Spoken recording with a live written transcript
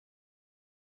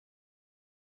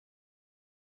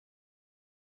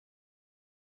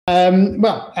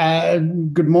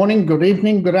Good morning, good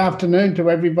evening, good afternoon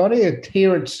to everybody.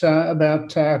 It's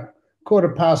about quarter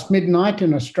past midnight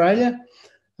in Australia.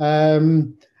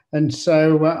 And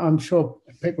so I'm sure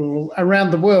people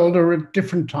around the world are at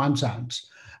different time zones.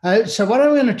 So what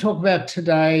I'm going to talk about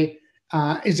today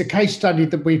is a case study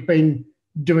that we've been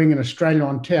doing in Australia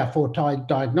on TR4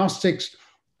 diagnostics.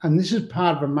 And this is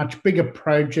part of a much bigger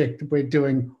project that we're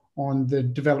doing on the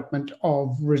development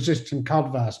of resistant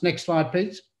cultivars. Next slide,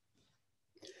 please.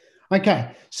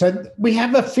 Okay, so we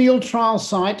have a field trial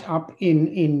site up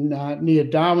in near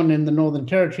Darwin in the Northern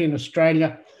Territory in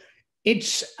Australia.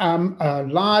 It's a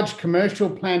large commercial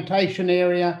plantation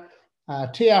area.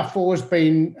 TR4 has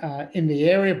been in the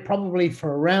area probably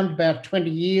for around about 20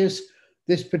 years.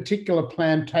 This particular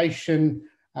plantation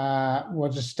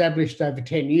was established over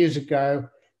 10 years ago,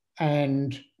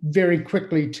 and very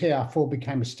quickly TR4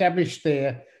 became established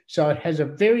there. So it has a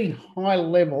very high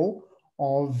level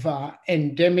of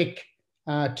endemic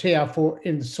TR4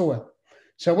 in the soil.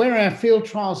 So where our field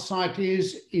trial site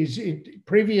is it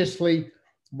previously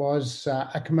was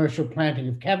a commercial planting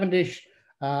of Cavendish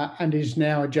and is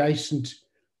now adjacent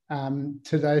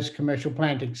to those commercial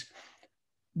plantings.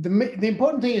 The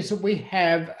important thing is that we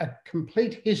have a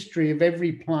complete history of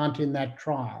every plant in that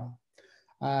trial.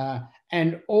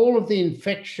 And all of the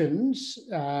infections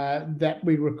that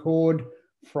we record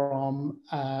from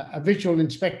a visual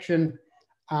inspection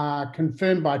are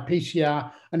confirmed by PCR,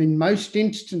 and in most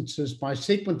instances by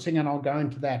sequencing, and I'll go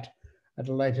into that at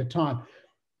a later time.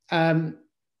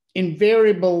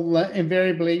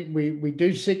 Invariably, we do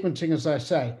sequencing, as I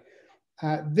say.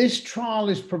 This trial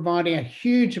is providing a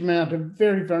huge amount of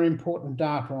very, very important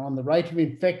data on the rate of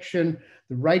infection,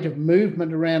 the rate of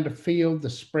movement around a field, the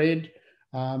spread,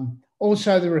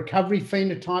 also the recovery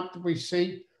phenotype that we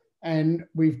see. And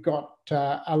we've got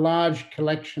a large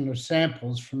collection of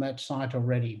samples from that site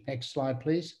already. Next slide,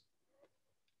 please.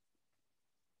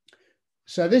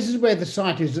 So this is where the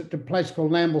site is, at a place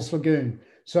called Lambles Lagoon.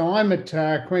 So I'm at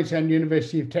Queensland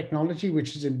University of Technology,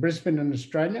 which is in Brisbane in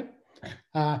Australia.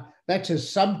 That's a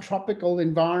subtropical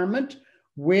environment.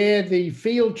 Where the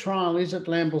field trial is at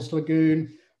Lambles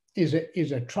Lagoon is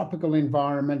a tropical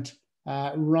environment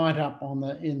right up on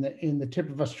in the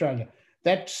tip of Australia.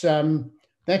 That's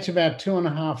about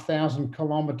 2,500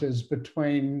 kilometres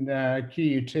between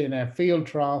QUT and our field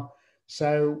trial.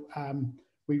 So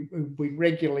we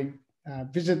regularly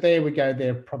visit there. We go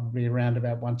there probably around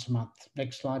about once a month.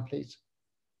 Next slide, please.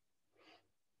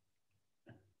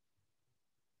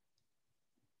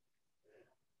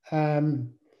 There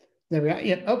we are.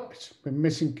 Yeah. Oops, we're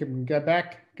missing. Can we go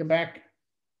back? Go back.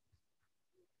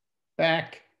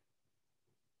 Back.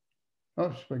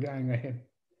 Oops, we're going ahead.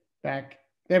 Back.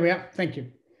 There we are. Thank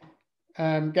you.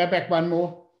 Go back one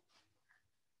more.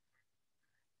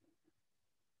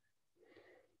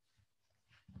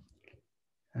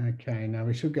 Okay, now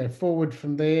we should go forward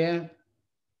from there.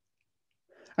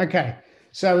 Okay,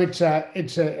 so it's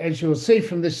as you'll see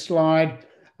from this slide,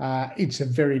 it's a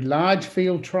very large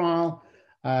field trial.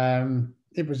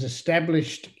 It was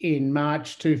established in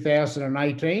March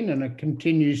 2018 and it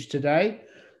continues today.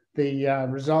 The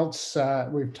results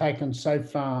we've taken so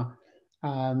far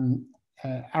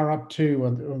are up to,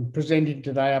 or presenting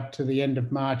today, up to the end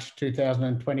of March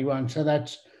 2021. So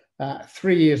that's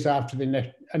 3 years after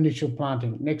the initial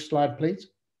planting. Next slide, please.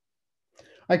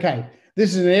 Okay,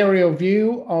 this is an aerial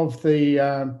view of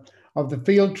the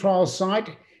field trial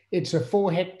site. It's a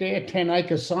 4 hectare, 10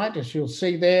 acre site, as you'll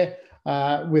see there,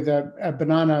 with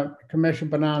a commercial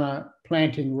banana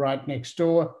planting right next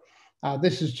door.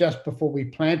 This is just before we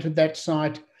planted that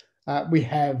site. We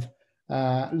have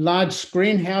large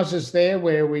greenhouses there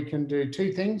where we can do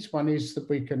two things. One is that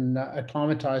we can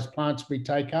acclimatise plants we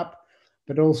take up,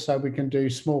 but also we can do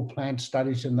small plant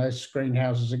studies in those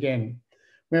greenhouses again.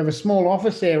 We have a small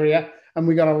office area and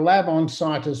we've got a lab on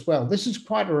site as well. This is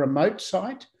quite a remote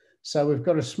site. So we've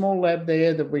got a small lab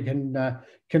there that we can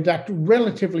conduct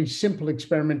relatively simple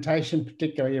experimentation,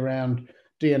 particularly around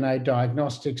DNA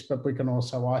diagnostics, but we can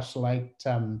also isolate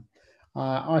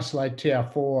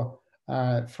TR4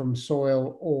 from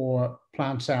soil or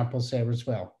plant samples there as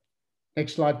well.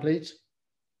 Next slide, please.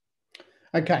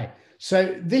 Okay,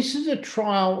 so this is a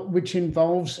trial which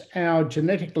involves our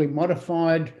genetically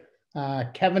modified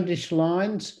Cavendish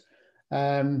lines.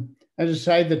 As I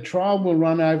say, the trial will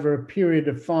run over a period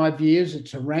of 5 years.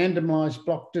 It's a randomized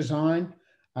block design,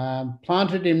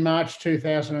 planted in March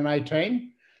 2018.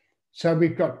 So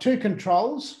we've got two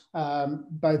controls,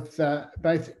 both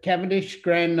Cavendish,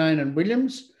 Grandnain and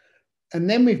Williams. And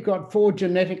then we've got 4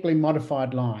 genetically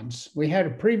modified lines. We had a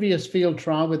previous field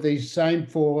trial with these same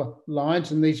 4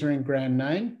 lines, and these are in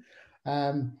Grandnain.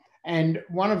 And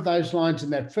one of those lines in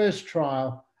that first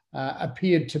trial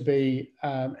appeared to be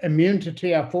immune to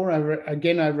TR4 over a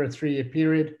 3-year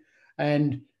period,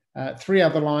 and 3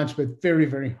 other lines with very,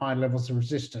 very high levels of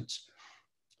resistance.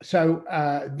 So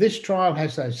this trial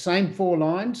has those same 4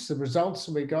 lines. The results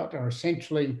that we got are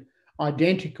essentially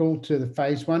identical to the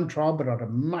phase 1 trial, but at a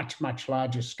much, much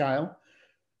larger scale.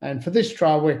 And for this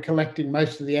trial, we're collecting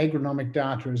most of the agronomic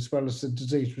data as well as the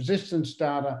disease resistance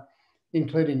data,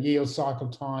 including yield, cycle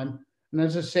time. And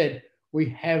as I said, we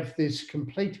have this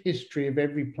complete history of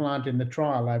every plant in the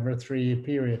trial over a 3-year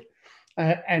period.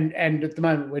 And at the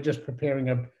moment, we're just preparing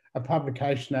a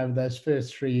publication over those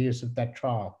first 3 years of that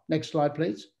trial. Next slide,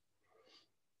 please.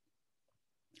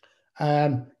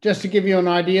 Just to give you an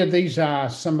idea, these are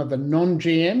some of the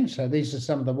non-GM. So these are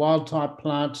some of the wild type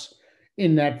plants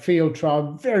in that field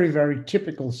trial. Very, very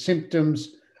typical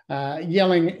symptoms,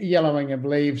 yellowing of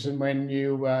leaves. And when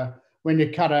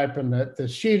you cut open the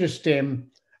pseudostem,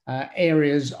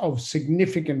 areas of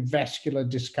significant vascular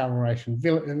discoloration,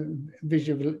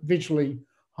 visually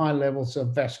high levels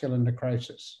of vascular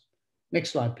necrosis.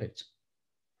 Next slide, please.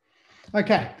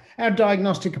 Okay, our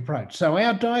diagnostic approach. So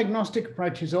our diagnostic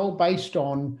approach is all based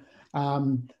on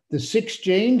the 6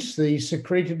 genes, the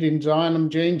secreted enzyme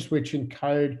genes, which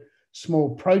encode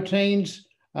small proteins.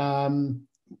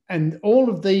 And all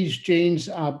of these genes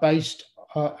are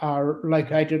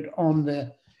located on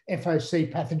the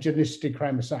FOC pathogenicity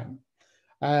chromosome.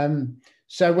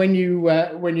 So when you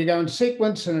go and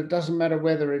sequence, and it doesn't matter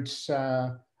whether it's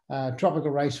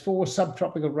tropical race 4,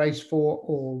 subtropical race 4,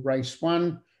 or race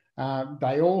 1,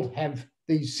 they all have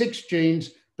these 6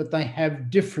 genes, but they have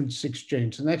different 6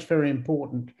 genes, and that's very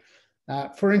important.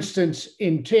 For instance,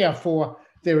 in TR4,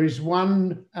 there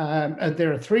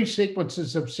are 3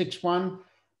 sequences of 6.1,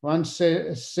 1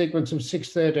 sequence of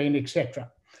 6.13,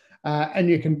 etc. And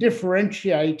you can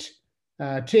differentiate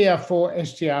TR4,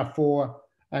 STR4,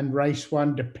 and race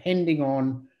 1 depending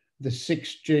on the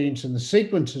 6 genes and the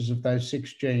sequences of those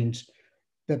 6 genes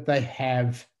that they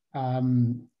have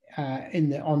on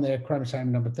their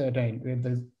chromosome number 13,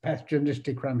 the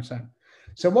pathogenicity chromosome.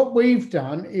 So what we've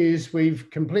done is we've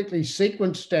completely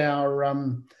sequenced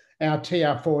our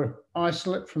TR4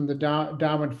 isolate from the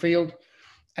Darwin field,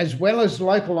 as well as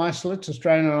local isolates,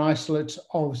 Australian isolates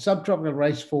of subtropical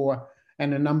race 4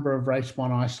 and a number of race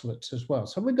 1 isolates as well.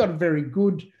 So we've got a very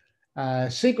good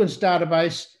sequence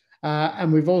database,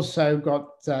 and we've also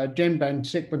got GenBank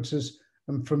sequences.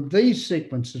 And from these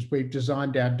sequences, we've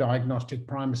designed our diagnostic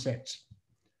primer sets.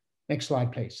 Next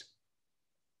slide, please.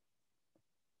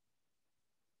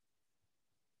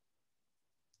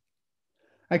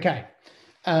 Okay,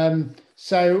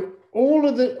 so all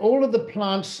of the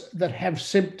plants that have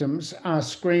symptoms are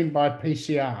screened by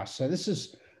PCR. So this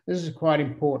is quite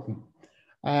important.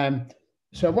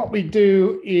 So what we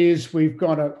do is we've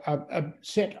got a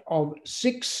set of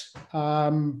 6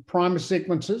 primer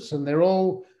sequences, and they're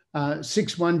all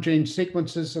 6.1 gene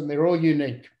sequences, and they're all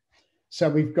unique. So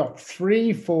we've got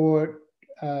 3 for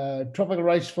tropical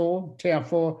race 4,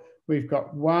 TR4. We've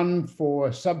got 1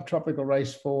 for subtropical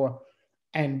race 4,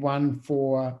 and 1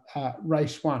 for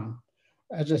race 1.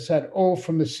 As I said, all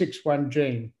from the 6.1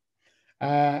 gene.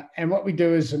 And what we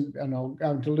do is, and I'll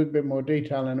go into a little bit more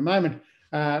detail in a moment,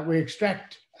 we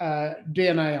extract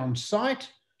DNA on site,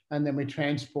 and then we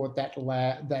transport that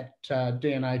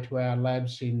DNA to our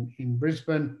labs in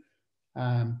Brisbane.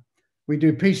 We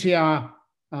do PCR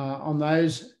on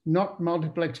those, not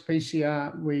multiplex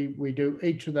PCR. We do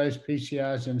each of those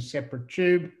PCRs in a separate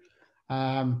tube.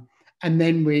 And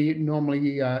then we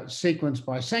normally sequence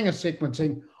by Sanger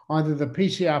sequencing, either the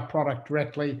PCR product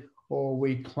directly, or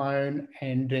we clone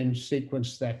and then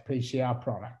sequence that PCR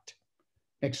product.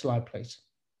 Next slide, please.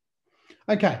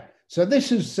 Okay, so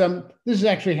this is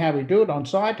actually how we do it on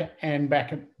site and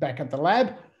back at the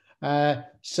lab.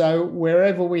 So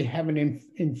wherever we have an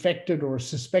infected or a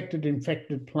suspected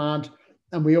infected plant,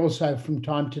 and we also from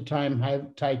time to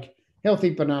time take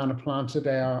healthy banana plants at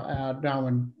our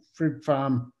Darwin fruit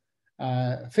farm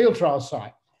field trial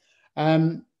site.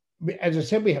 As I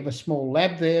said, we have a small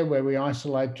lab there where we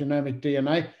isolate genomic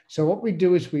DNA. So what we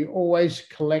do is we always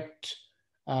collect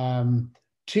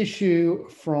tissue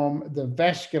from the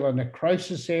vascular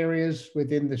necrosis areas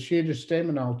within the pseudostem,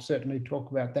 and I'll certainly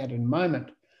talk about that in a moment.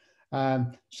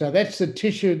 So that's the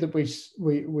tissue that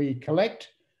we collect.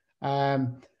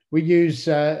 We use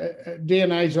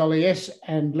DNase OLES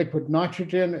and liquid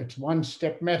nitrogen. It's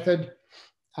one-step method.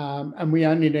 And we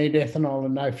only need ethanol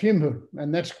and no fume hood,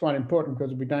 and that's quite important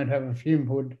because we don't have a fume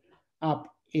hood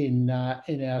up in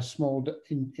our small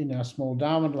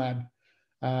Darwin lab.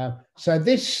 So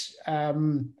this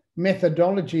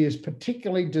methodology is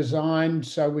particularly designed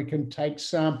so we can take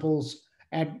samples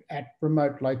at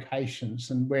remote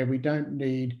locations and where we don't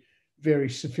need very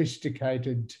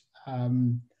sophisticated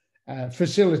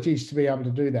facilities to be able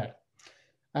to do that.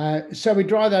 So we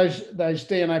dry those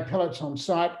DNA pellets on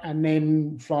site and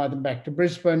then fly them back to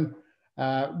Brisbane.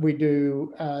 We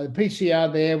do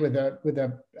PCR there with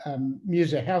a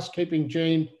Musa housekeeping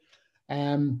gene.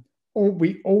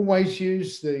 We always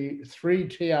use the 3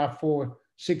 TR4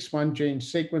 61 gene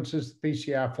sequences, the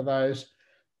PCR for those,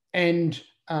 and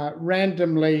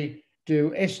randomly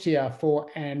do STR4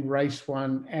 and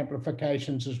RACE1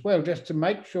 amplifications as well, just to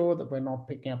make sure that we're not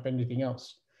picking up anything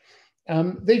else.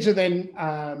 These are then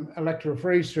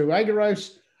electrophoresis through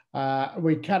agarose.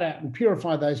 We cut out and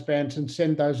purify those bands and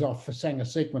send those off for Sanger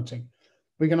sequencing.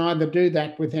 We can either do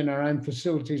that within our own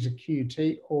facilities at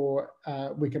QUT, or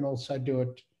we can also do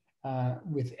it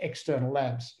with external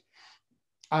labs.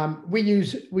 We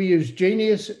use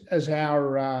Genius as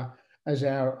our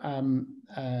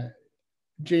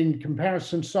gene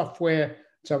comparison software.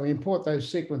 So we import those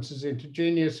sequences into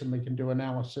Genius and we can do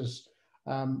analysis,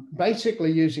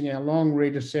 basically using our long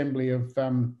read assembly of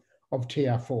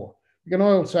TR4. We can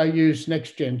also use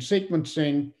next-gen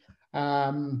sequencing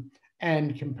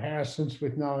and comparisons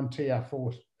with known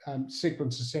TR4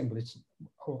 sequence assemblies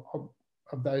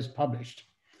of those published.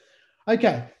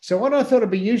 Okay, so what I thought would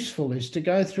be useful is to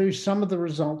go through some of the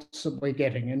results that we're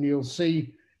getting, and you'll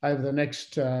see over the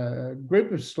next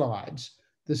group of slides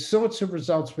the sorts of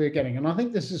results we're getting. And I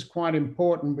think this is quite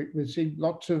important. We see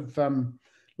lots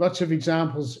of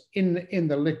examples in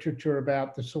the literature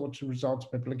about the sorts of results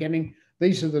people are getting.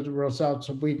 These are the results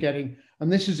that we're getting,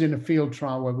 and this is in a field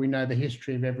trial where we know the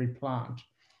history of every plant.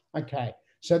 Okay,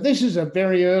 so this is a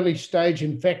very early stage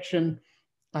infection.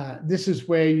 This is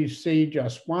where you see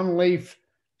just one leaf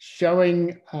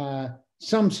showing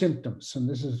some symptoms, and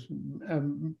this is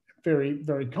very,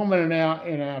 very common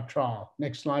in our trial.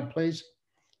 Next slide, please.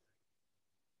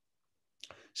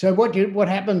 So what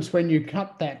happens when you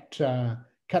cut that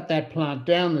plant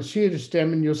down, the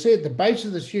pseudostem, and you'll see at the base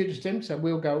of the pseudostem, so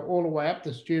we'll go all the way up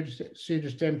the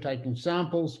pseudostem taking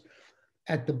samples.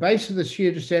 At the base of the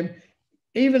pseudostem,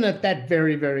 even at that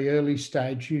very, very early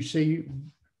stage, you see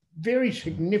very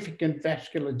significant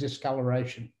vascular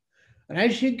discoloration. And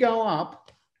as you go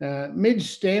up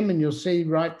mid-stem, and you'll see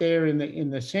right there in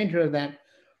the center of that,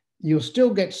 you'll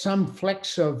still get some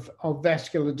flecks of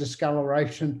vascular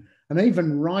discoloration, and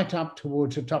even right up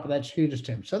towards the top of that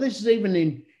pseudostem. So this is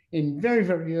even in very,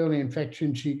 very early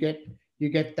infections, you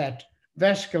get that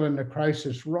vascular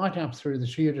necrosis right up through the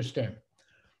pseudostem.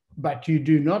 But you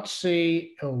do not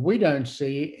see, or we don't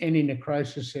see, any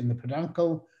necrosis in the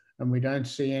peduncle, and we don't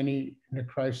see any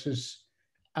necrosis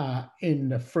in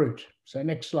the fruit. So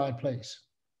next slide, please.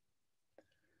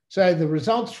 So the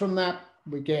results from that,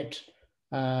 we get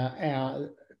our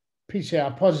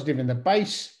PCR positive in the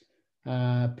base,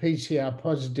 PCR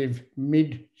positive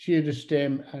mid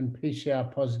pseudostem, and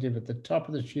PCR positive at the top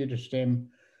of the pseudostem,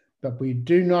 but we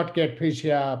do not get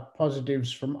PCR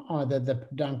positives from either the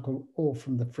peduncle or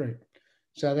from the fruit.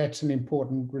 So that's an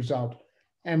important result.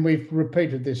 And we've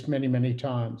repeated this many, many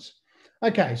times.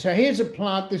 Okay, so here's a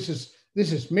plant. This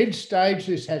is mid-stage.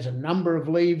 This has a number of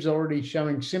leaves already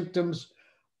showing symptoms.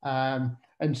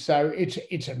 And so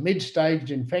it's a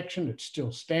mid-stage infection. It's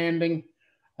still standing.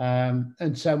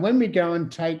 And so when we go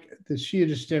and take the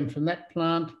pseudostem from that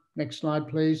plant, next slide,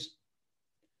 please,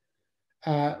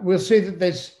 we'll see that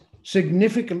there's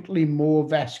significantly more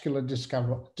vascular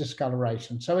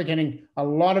discoloration. So we're getting a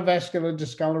lot of vascular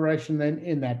discoloration then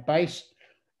in that base.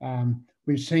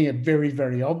 We're seeing it very,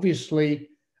 very obviously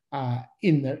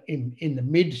in the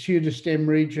mid pseudostem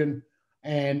region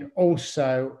and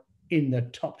also in the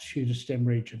top pseudostem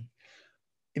region.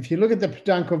 If you look at the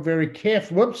peduncle very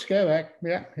carefully, whoops, go back.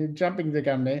 Yeah, you're jumping the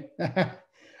gun there.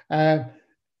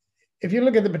 If you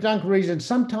look at the peduncle region,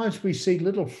 sometimes we see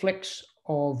little flecks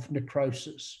of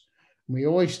necrosis. We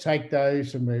always take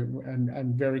those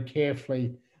and very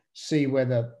carefully see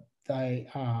whether they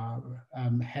have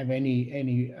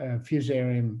any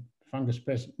Fusarium fungus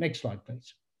present. Next slide,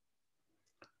 please.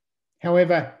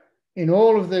 However, in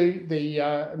all of the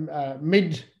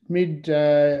mid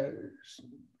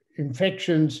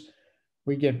infections,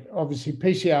 we get obviously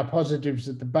PCR positives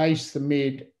at the base, the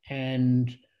mid,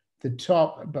 and the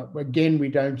top, but again, we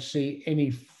don't see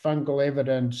any fungal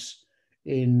evidence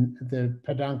in the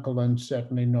peduncle and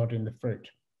certainly not in the fruit.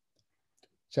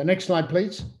 So next slide,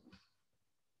 please.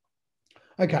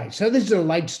 Okay, so this is a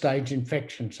late stage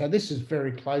infection. So this is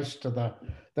very close to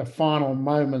the final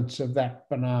moments of that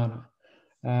banana.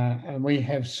 And we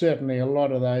have certainly a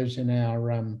lot of those in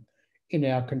in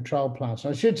our control plants.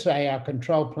 I should say our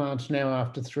control plants now,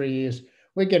 after 3 years,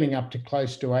 we're getting up to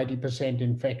close to 80%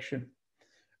 infection.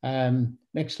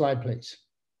 Next slide, please.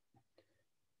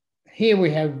 Here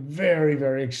we have very,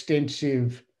 very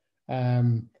extensive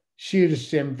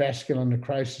pseudostem vascular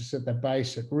necrosis at the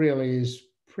base. It really is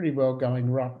pretty well going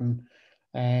rotten.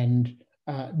 And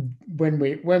when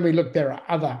we look, there are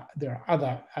other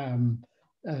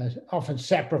often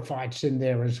saprophytes in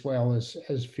there as well as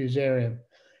Fusarium.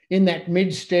 In that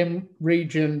mid-stem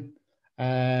region,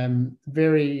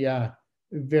 very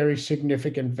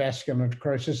significant vascular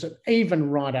necrosis, and even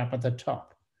right up at the top.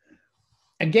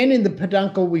 Again, in the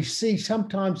peduncle, we see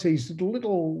sometimes these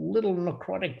little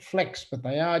necrotic flecks, but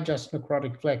they are just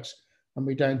necrotic flecks, and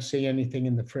we don't see anything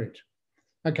in the fruit.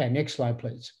 Okay, next slide,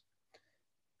 please.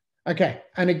 Okay,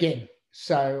 and again,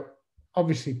 so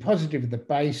obviously positive at the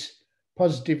base,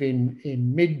 positive in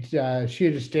mid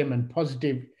pseudostem, and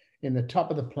positive in the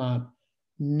top of the plant.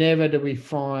 Never do we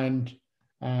find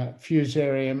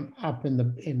Fusarium up in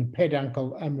the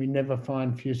peduncle, and we never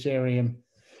find Fusarium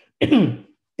in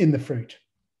the fruit.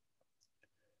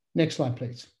 Next slide,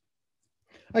 please.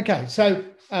 Okay, so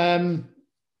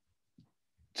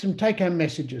some take-home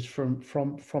messages from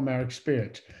our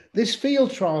experience. This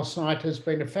field trial site has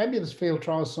been a fabulous field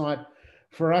trial site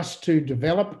for us to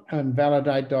develop and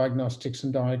validate diagnostics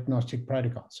and diagnostic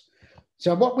protocols.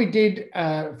 So what we did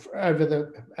and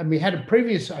we had a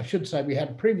previous, I should say, we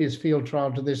had a previous field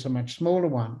trial to this, a much smaller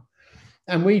one.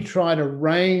 And we tried a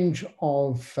range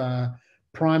of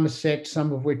primer sets,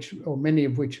 some of which, or many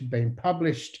of which have been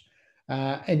published.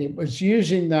 And it was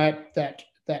using that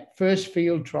first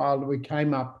field trial that we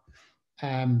came up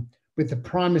with the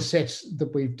primer sets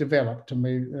that we've developed.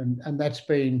 And that's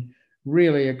been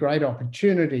really a great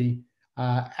opportunity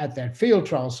at that field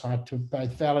trial site to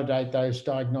both validate those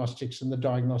diagnostics and the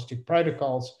diagnostic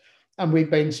protocols. And we've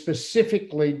been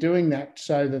specifically doing that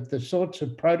so that the sorts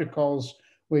of protocols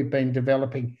we've been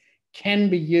developing can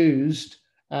be used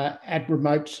at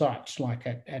remote sites like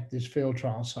at this field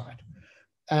trial site.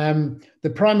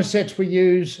 The primer sets we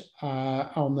use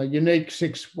on the unique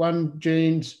 6.1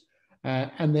 genes,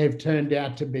 and they've turned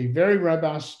out to be very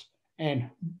robust and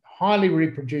highly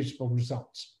reproducible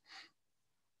results.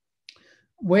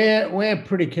 We're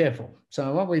pretty careful.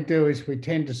 So what we do is we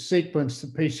tend to sequence the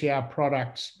PCR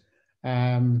products,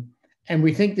 and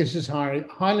we think this is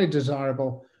highly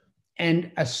desirable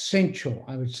and essential,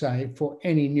 I would say, for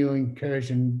any new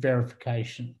incursion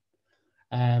verification.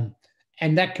 And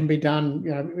that can be done,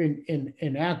 you know,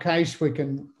 in our case, we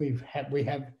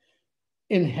have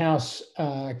in-house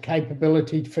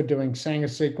capability for doing Sanger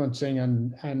sequencing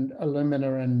and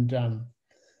Illumina and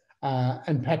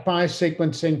PacBio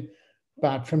sequencing.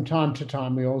 But from time to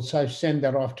time, we also send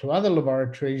that off to other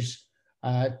laboratories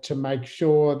to make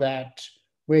sure that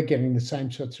we're getting the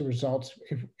same sorts of results,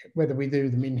 whether we do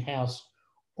them in-house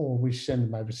or we send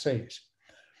them overseas.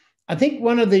 I think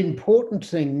one of the important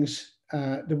things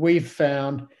that we've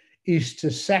found is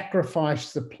to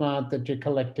sacrifice the plant that you're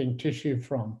collecting tissue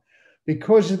from.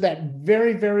 Because of that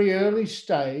very, very early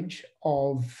stage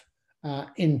of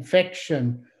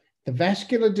infection, the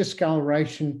vascular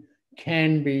discoloration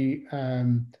can be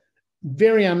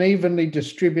very unevenly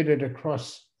distributed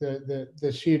across the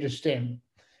pseudostem.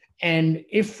 And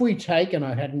if we take, and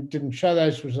I didn't show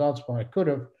those results, but I could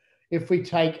have, if we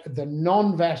take the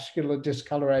non-vascular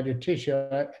discolorated tissue,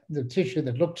 the tissue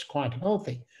that looks quite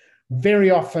healthy, very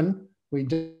often we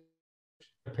do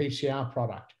a PCR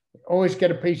product. We always get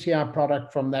a PCR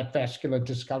product from that vascular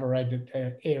discolorated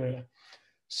area.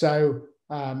 So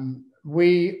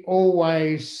we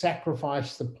always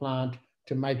sacrifice the plant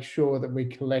to make sure that we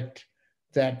collect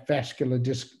that vascular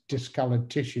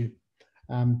discolored tissue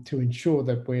to ensure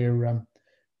that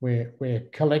we're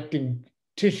collecting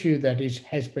tissue that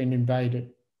has been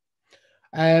invaded.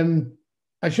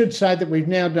 I should say that we've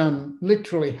now done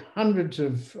literally hundreds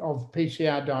of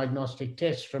PCR diagnostic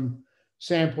tests from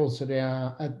samples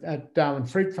at Darwin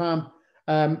Fruit Farm,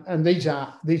 and these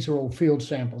are all field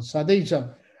samples. So these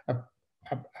are a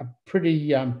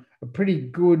pretty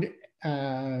good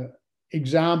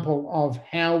example of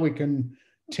how we can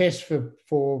test for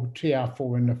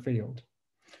TR4 in the field.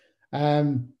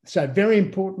 So very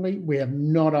importantly, we have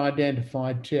not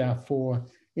identified TR4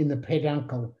 in the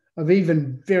peduncle of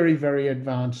even very, very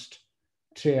advanced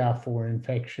TR4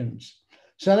 infections.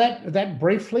 So that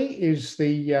briefly is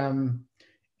the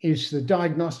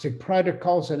diagnostic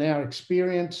protocols and our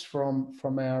experience from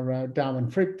our Darwin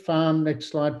Fruit Farm. Next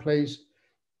slide, please.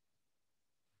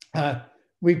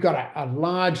 We've got a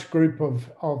large group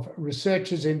of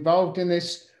researchers involved in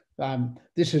this.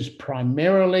 This is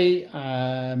primarily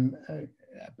a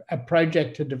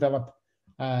project to develop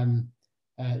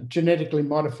genetically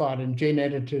modified and gene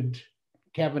edited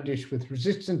Cavendish with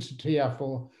resistance to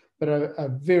TR4, but a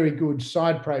very good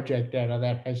side project out of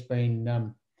that has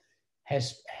been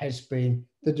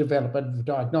the development of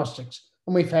diagnostics,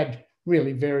 and we've had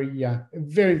really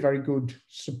very good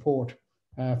support,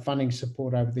 funding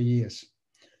support over the years.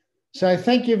 So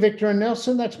thank you, Victor and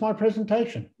Nelson. That's my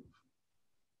presentation.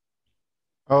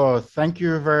 Oh, thank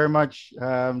you very much,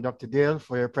 Dr. Dale,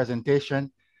 for your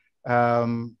presentation.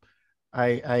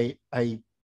 I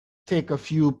take a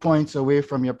few points away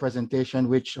from your presentation,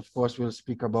 which of course we'll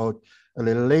speak about a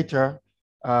little later.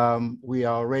 We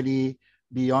are already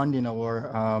beyond in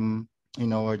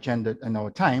our agenda and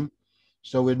our time.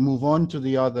 So we'll move on to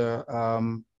the other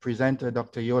presenter,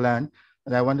 Dr. Yolande.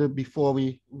 And I wonder, before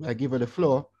I give her the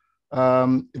floor,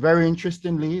 very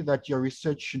interestingly, that your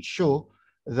research should show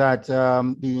that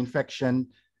the infection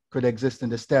could exist in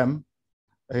the stem,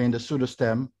 in the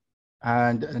pseudostem,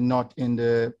 and not in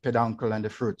the peduncle and the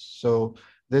fruits. So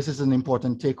this is an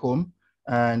important take home,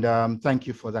 and thank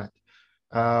you for that.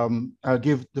 I'll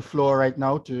give the floor right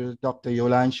now to Dr.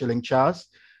 Yolande Schilling-Charles,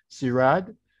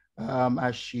 CIRAD,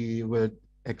 as she would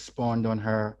expound on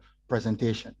her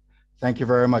presentation. Thank you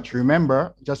very much.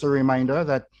 Remember, just a reminder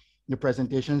that the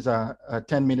presentations are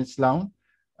 10 minutes long,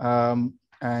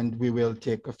 and we will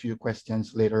take a few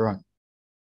questions later on.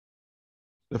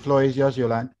 The floor is yours,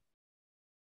 Yolande.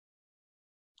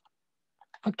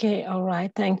 Okay, all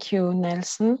right. Thank you,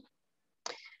 Nelson.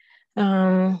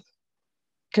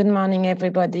 Good morning,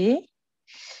 everybody.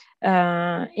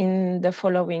 In the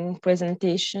following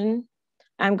presentation,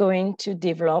 I'm going to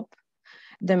develop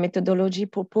the methodology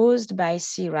proposed by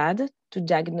CIRAD to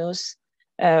diagnose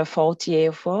for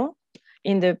TR4,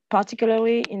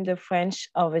 particularly in the French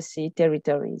overseas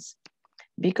territories,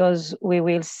 because we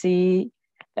will see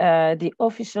the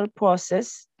official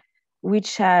process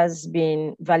which has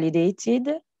been validated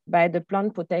by the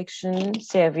plant protection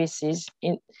services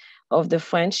of the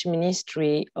French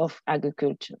Ministry of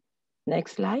Agriculture.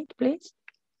 Next slide, please.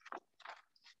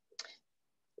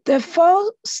 The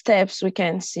 4 steps we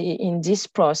can see in this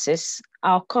process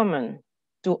are common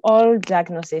to all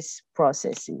diagnosis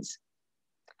processes.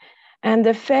 And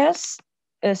the first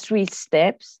 3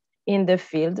 steps in the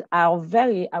field are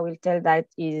they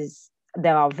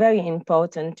are very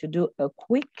important to do a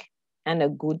quick and a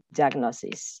good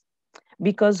diagnosis,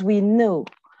 because we know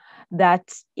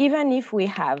that even if we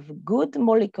have good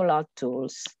molecular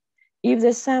tools, if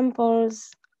the samples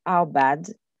are bad,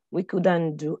 we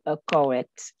couldn't do a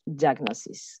correct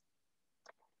diagnosis.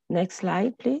 Next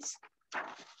slide, please.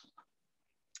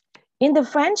 In the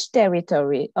French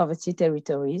overseas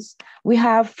territories, we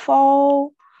have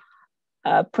 4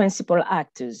 principal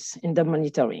actors in the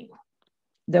monitoring: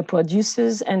 the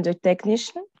producers and the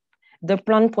technician, the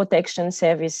plant protection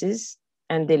services,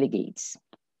 and delegates.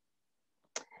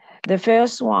 The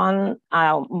first one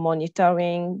are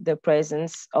monitoring the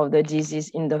presence of the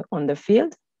disease on the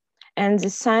field, and they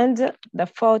send the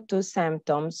photo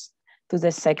symptoms to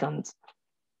the second.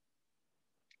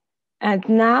 And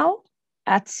now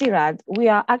at CIRAD, we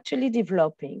are actually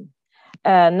developing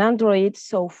an Android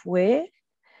software,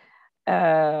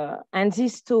 and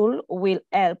this tool will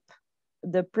help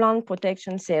the plant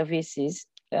protection services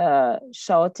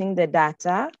sorting the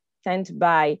data sent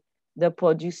by the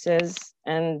producers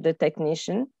and the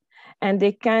technician, and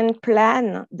they can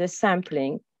plan the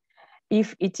sampling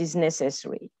if it is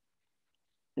necessary.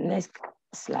 Next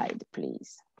slide,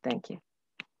 please. Thank you.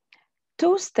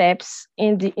 2 steps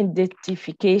in the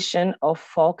identification of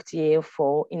fork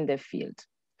TR4 in the field.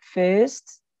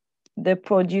 First, the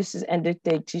producers and the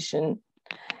technician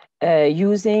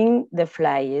using the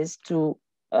flyers to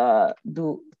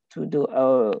do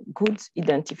a good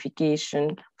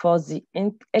identification for the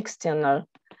external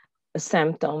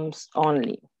symptoms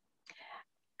only.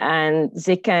 And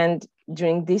they can,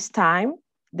 during this time,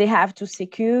 they have to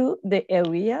secure the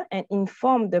area and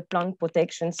inform the plant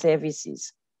protection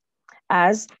services,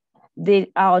 as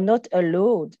they are not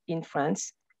allowed in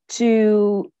France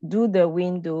to do the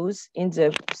windows in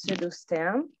the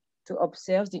pseudostem to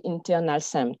observe the internal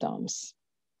symptoms.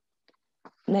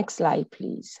 Next slide,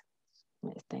 please.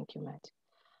 Thank you, Matt.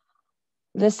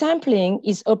 The sampling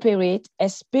is operated,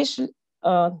 especially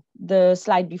the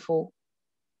slide before.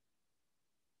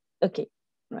 Okay,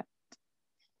 right.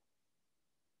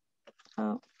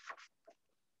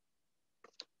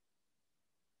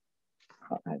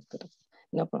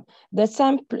 No problem. The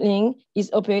sampling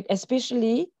is operated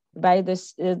especially by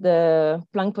the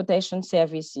plant protection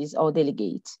services or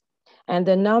delegates, and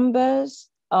the numbers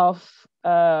of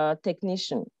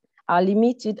technicians are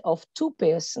limited of 2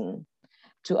 persons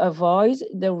to avoid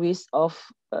the risk of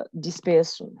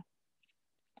dispersion.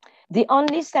 The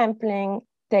only sampling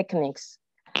techniques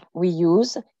we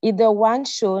use is the one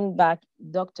shown by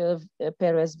Dr.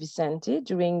 Perez Vicente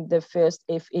during the first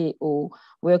FAO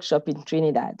workshop in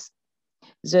Trinidad.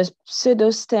 The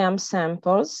pseudostem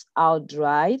samples are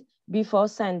dried before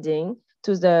sending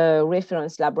to the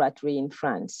reference laboratory in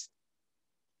France.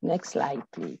 Next slide,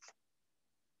 please.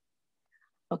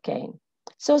 Okay,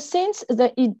 so since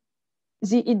the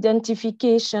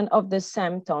identification of the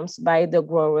symptoms by the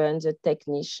grower and the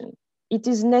technician, it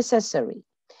is necessary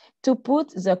to put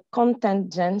the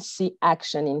contingency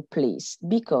action in place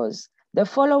because the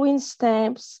following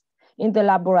steps in the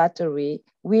laboratory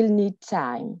will need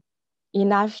time,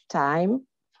 enough time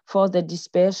for the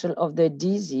dispersal of the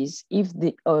disease if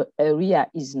the area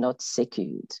is not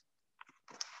secured.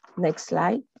 Next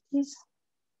slide, please.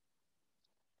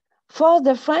 For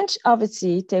the French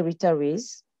overseas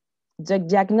territories, the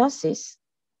diagnosis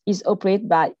is operated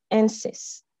by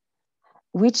ANSES,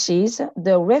 which is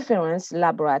the reference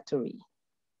laboratory.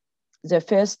 The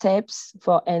first steps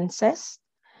for ANSES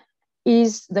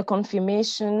is the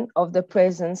confirmation of the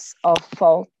presence of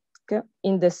fork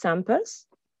in the samples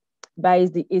by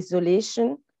the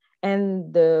isolation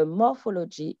and the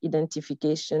morphology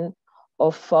identification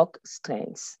of fork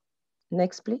strains.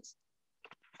 Next, please.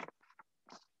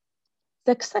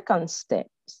 The second step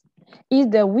is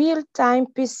the real-time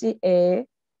PCR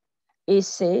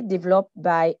assay developed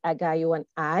by Agayo and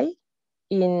I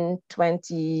in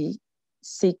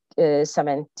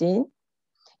 2017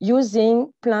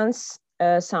 using plant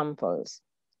samples.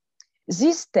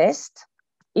 This test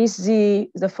is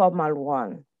the formal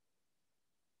one.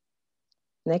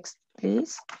 Next,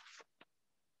 please.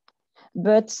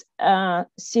 But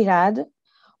CIRAD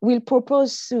will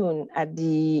propose soon at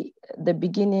the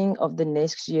beginning of the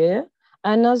next year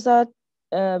another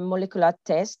molecular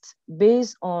test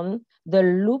based on the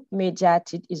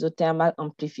loop-mediated isothermal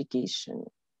amplification.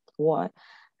 Why?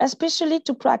 Especially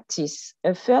to practice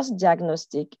a first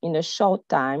diagnostic in a short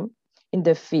time in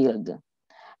the field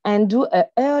and do an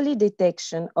early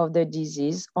detection of the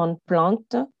disease on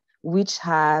plants which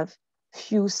have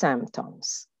few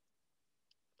symptoms.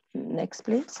 Next,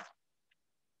 please.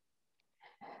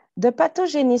 The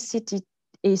pathogenicity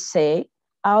assay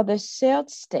are the third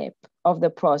step of the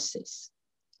process.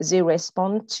 They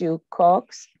respond to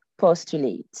Koch's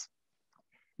postulate.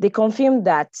 They confirm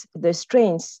that the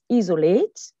strains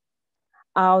isolate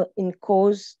are in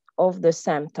cause of the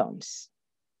symptoms.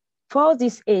 For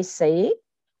this assay,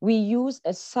 we use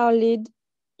a solid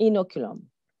inoculum,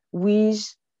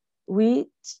 which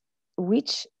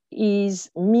is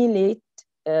millet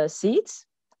seeds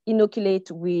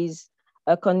inoculate with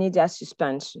a Conidia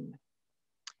suspension.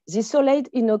 The solid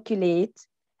inoculum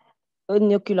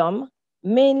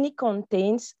mainly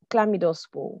contains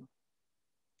chlamydospore,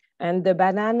 and the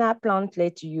banana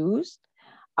plantlet used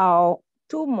are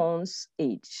 2 months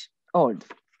old.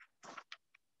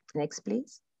 Next,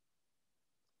 please.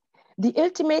 The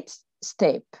ultimate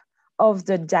step of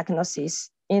the diagnosis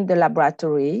in the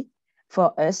laboratory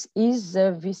for us is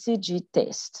the VCG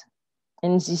test.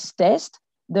 In this test,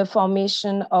 the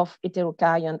formation of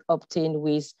heterokaryon obtained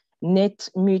with net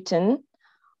mutant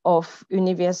of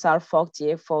universal fork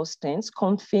TR4 strains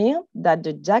confirm that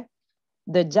the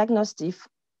diagnostic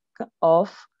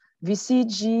of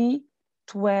VCG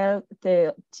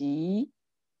 1230,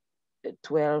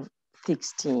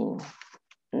 1216.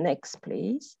 Next,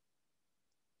 please.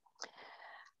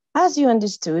 As you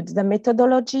understood, the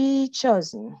methodology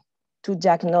chosen to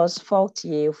diagnose fork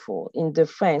TR4 in the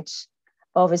French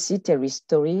overseas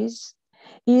territories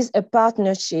is a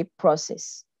partnership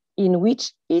process in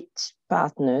which each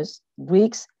partner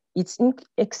brings its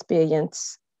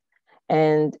experience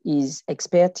and his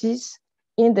expertise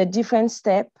in the different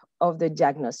steps of the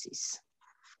diagnosis.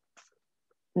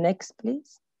 Next,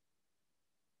 please.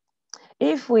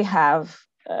 If we have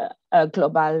a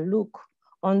global look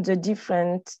on the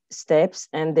different steps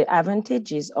and the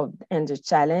advantages and the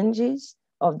challenges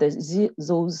of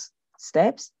those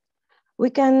steps, we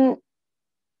can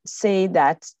say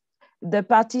that the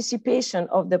participation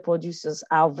of the producers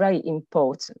are very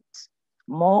important,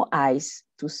 more eyes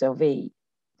to survey.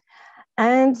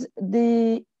 And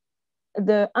the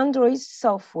Android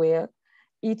software,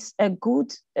 it's a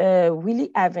good, really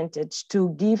advantage to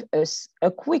give us a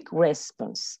quick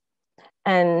response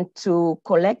and to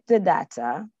collect the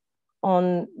data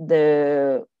on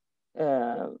the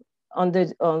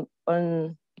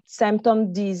on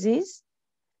symptom disease,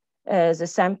 the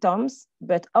symptoms,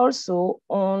 but also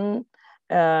on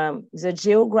the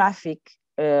geographic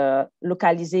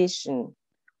localization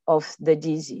of the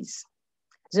disease.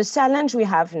 The challenge we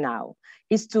have now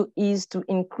is to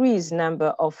increase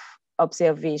number of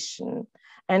observation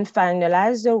and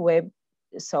finalize the web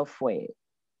software.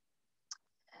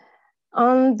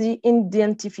 On the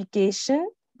identification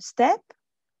step,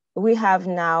 we have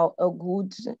now a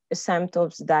good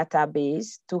symptoms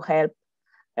database to help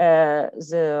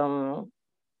the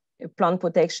plant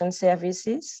protection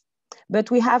services,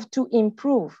 but we have to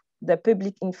improve the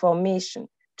public information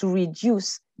to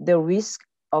reduce the risk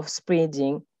of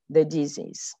spreading the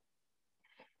disease.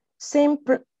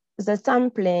 The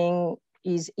sampling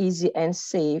is easy and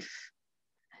safe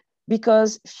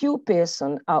because few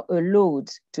persons are allowed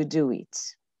to do it.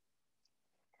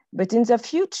 But in the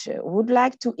future, we would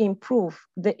like to improve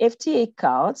the FTA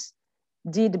cards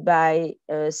did by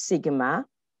Sigma,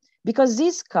 because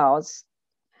these cards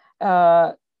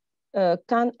can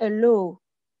allow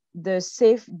the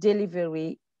safe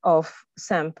delivery of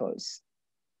samples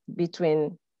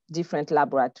between different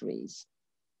laboratories.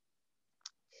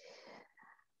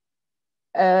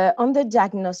 On the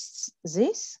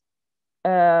diagnosis,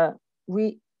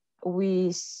 we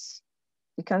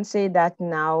can say that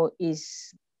now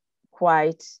is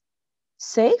quite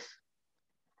safe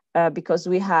because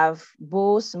we have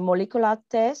both molecular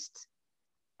tests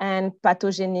and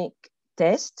pathogenic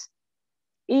tests.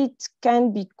 It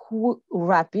can be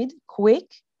rapid, quick,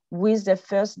 with the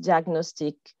first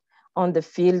diagnostic on the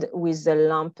field with the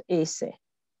LAMP assay.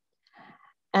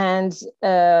 And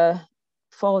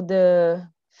for the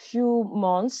few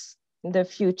months in the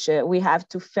future, we have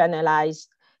to finalize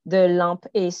the LAMP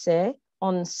assay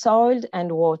on soil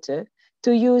and water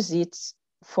to use it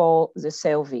for the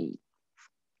survey.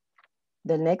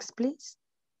 The next, please.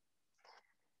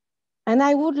 And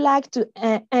I would like to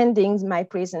ending my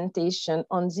presentation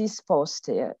on this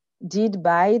poster did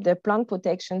by the Plant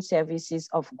Protection Services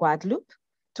of Guadeloupe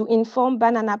to inform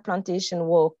banana plantation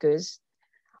workers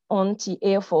on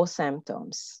TR4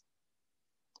 symptoms.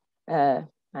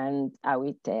 And I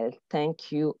will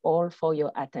thank you all for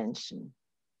your attention.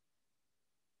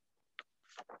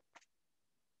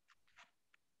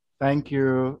 Thank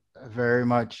you very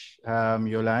much,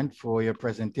 Yolande, for your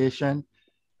presentation.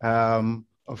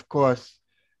 Of course,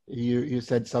 you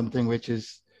said something which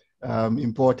is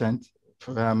important.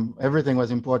 Everything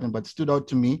was important, but stood out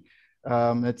to me.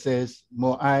 It says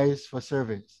more eyes for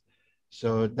surveys.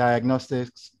 So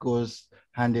diagnostics goes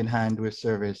hand in hand with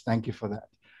surveys. Thank you for that.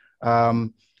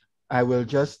 I will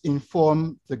just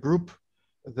inform the group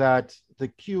that the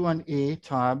Q&A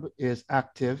tab is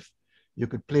active. You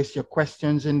could place your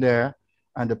questions in there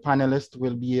and the panelists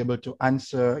will be able to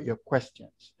answer your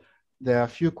questions. There are a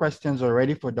few questions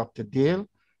already for Dr. Dale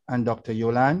and Dr.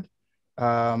 Yolande.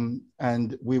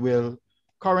 And we will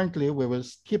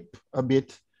skip a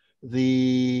bit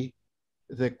the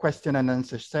question and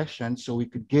answer session so we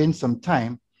could gain some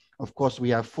time. Of course, we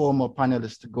have 4 more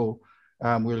panelists to go.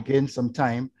 We'll gain some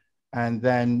time and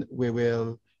then we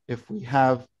will, if we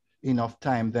have enough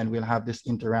time, then we'll have this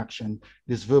interaction,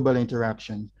 this verbal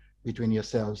interaction between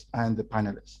yourselves and the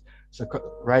panelists. So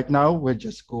right now, we'll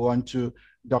just go on to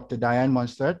Dr. Diane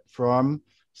Monstert from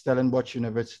Stellenbosch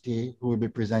University, who will be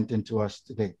presenting to us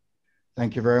today.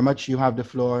 Thank you very much. You have the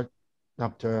floor,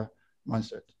 Dr.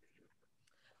 Monstert.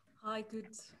 Hi,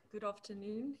 good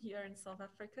afternoon here in South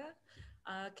Africa.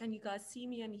 Can you guys see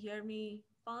me and hear me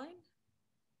fine?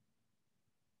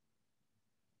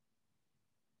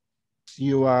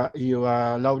 You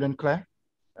are loud and clear.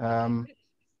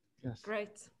 Yes.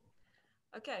 Great.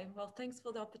 Okay, well, thanks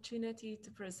for the opportunity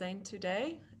to present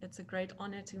today. It's a great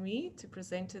honor to me to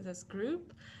present to this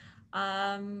group.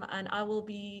 And I will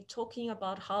be talking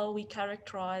about how we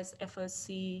characterize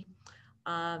FOC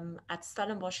at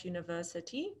Stellenbosch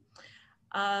University.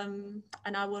 And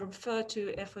I will refer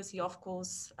to FOC, of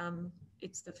course,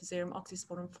 it's the Fusarium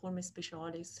oxysporum formis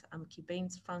specialis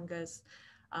cubanes fungus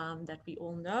that we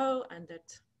all know and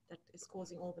that is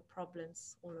causing all the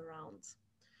problems all around.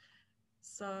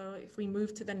 So if we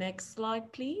move to the next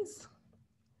slide, please.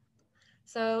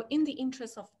 So in the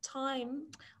interest of time,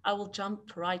 I will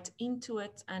jump right into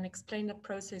it and explain the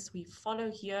process we follow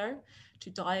here to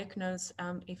diagnose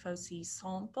FOC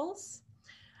samples.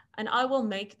 And I will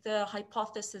make the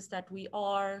hypothesis that we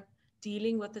are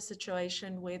dealing with a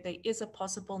situation where there is a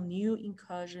possible new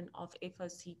incursion of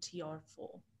FOC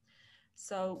TR4.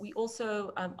 So we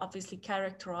also obviously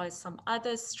characterize some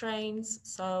other strains.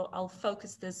 So I'll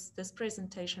focus this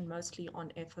presentation mostly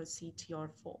on FOC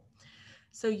TR4.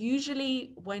 So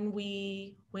usually when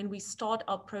we start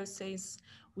our process,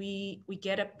 we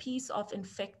get a piece of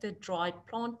infected dried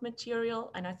plant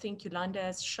material. And I think Yolanda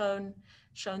has shown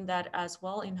that as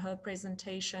well in her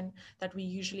presentation, that we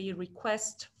usually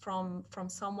request from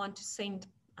someone to send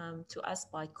to us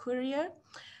by courier.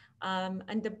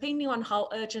 And depending on how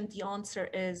urgent the answer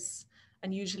is,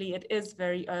 and usually it is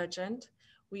very urgent,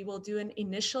 we will do an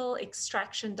initial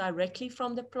extraction directly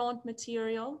from the plant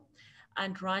material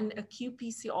and run a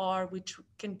qPCR, which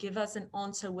can give us an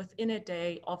answer within a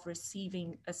day of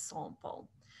receiving a sample.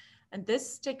 And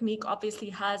this technique obviously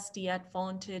has the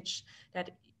advantage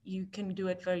that you can do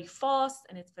it very fast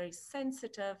and it's very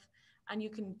sensitive, and you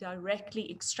can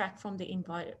directly extract from the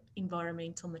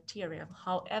environmental material.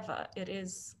 However,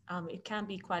 it can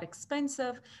be quite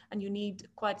expensive and you need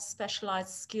quite specialized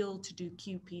skill to do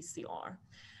qPCR.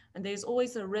 And there's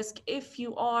always a risk if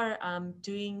you are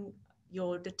doing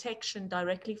your detection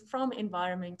directly from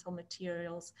environmental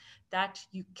materials that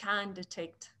you can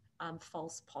detect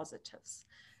false positives.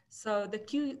 So the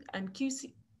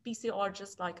qPCR,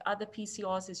 just like other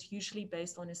PCRs, is usually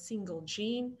based on a single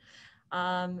gene.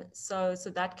 So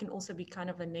that can also be kind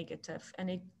of a negative.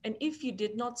 And if you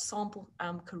did not sample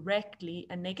correctly,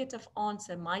 a negative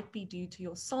answer might be due to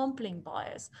your sampling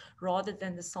bias rather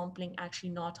than the sampling actually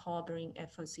not harboring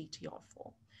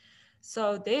FOCTR4.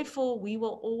 So therefore, we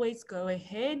will always go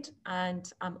ahead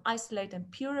and isolate and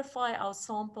purify our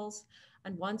samples.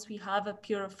 And once we have a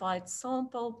purified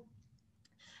sample,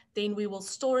 then we will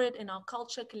store it in our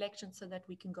culture collection so that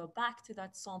we can go back to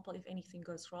that sample if anything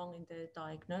goes wrong in the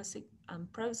diagnostic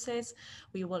process.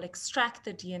 We will extract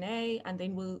the DNA, and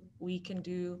then we can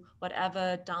do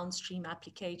whatever downstream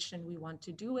application we want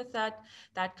to do with that.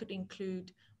 That could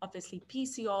include obviously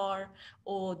PCR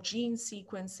or gene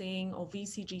sequencing or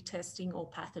VCG testing or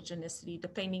pathogenicity,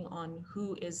 depending on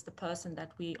who is the person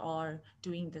that we are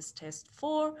doing this test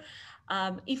for.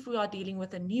 If we are dealing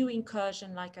with a new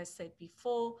incursion, like I said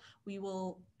before, we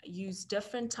will use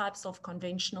different types of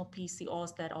conventional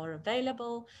PCRs that are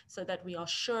available so that we are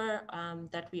sure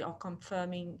that we are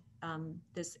confirming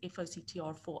this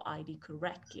FOCTR4 ID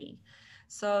correctly.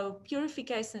 So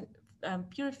purification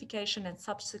and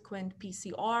subsequent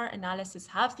PCR analysis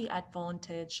have the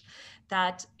advantage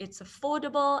that it's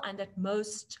affordable and that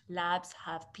most labs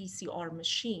have PCR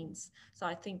machines. So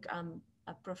I think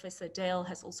Professor Dale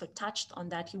has also touched on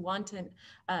that. You want an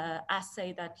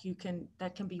assay that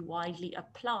can be widely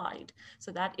applied.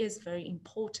 So that is very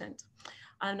important.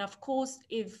 And of course,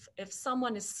 if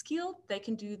someone is skilled, they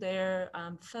can do their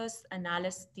first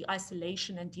analysis, the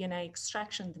isolation and DNA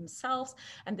extraction themselves,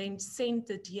 and then send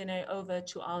the DNA over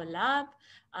to our lab.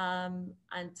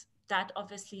 And that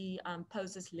obviously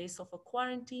poses less of a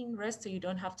quarantine risk, so you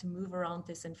don't have to move around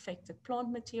this infected plant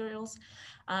materials.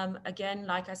 Again,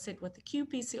 like I said, with the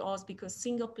qPCRs, because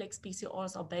singleplex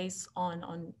PCRs are based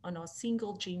on our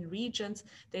single gene regions,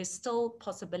 there's still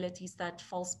possibilities that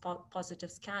false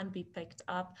positives can be picked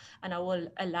up, and I will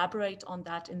elaborate on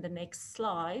that in the next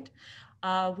slide.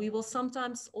 We will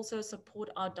sometimes also support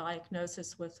our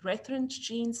diagnosis with reference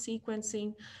gene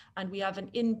sequencing, and we have an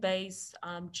in-base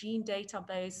gene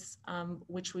database,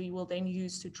 which we will then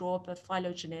use to draw up a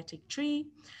phylogenetic tree.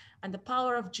 And the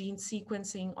power of gene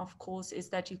sequencing, of course, is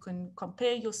that you can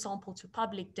compare your sample to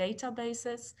public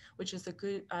databases, which is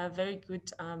a very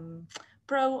good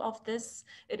pro of this.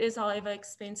 It is, however,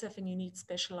 expensive and you need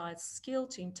specialized skill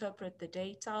to interpret the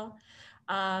data.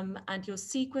 And your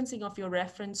sequencing of your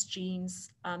reference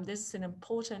genes, this is an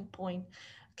important point,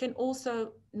 can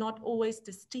also not always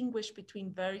distinguish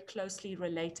between very closely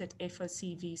related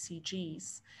FOC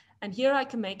VCGs. And here I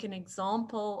can make an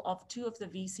example of two of the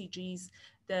VCGs,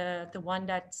 the one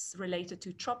that's related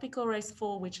to tropical race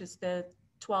 4, which is the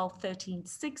 12, 13,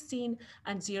 16,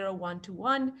 and 0, 1 to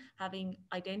 1, having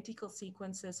identical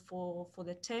sequences for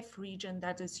the TEF region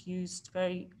that is used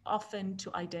very often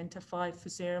to identify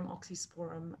Fusarium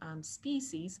oxysporum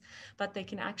species, but they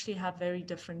can actually have very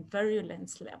different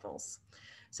virulence levels.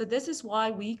 So this is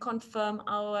why we confirm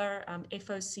our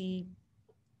FOC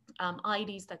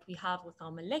IDs that we have with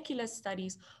our molecular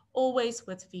studies, always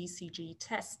with VCG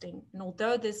testing. And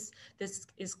although this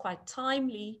is quite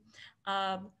timely,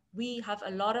 we have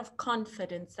a lot of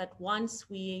confidence that once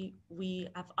we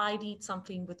have ID'd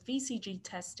something with VCG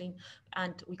testing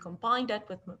and we combine that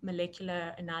with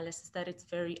molecular analysis, that it's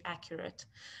very accurate.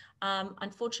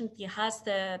 Unfortunately, it has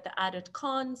the added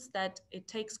cons that it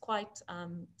takes quite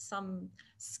some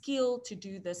skill to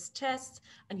do this test,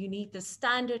 and you need the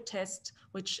standard test,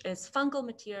 which is fungal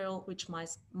material, which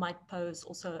might pose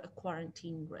also a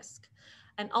quarantine risk.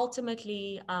 And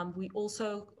ultimately, we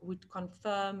also would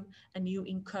confirm a new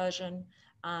incursion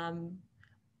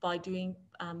by doing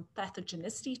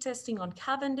pathogenicity testing on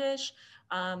Cavendish,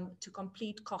 to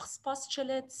complete Koch's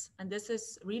postulates. And this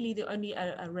is really the only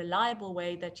a reliable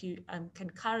way that you can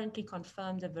currently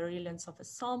confirm the virulence of a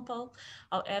sample.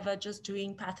 However, just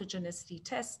doing pathogenicity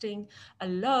testing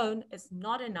alone is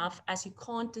not enough, as you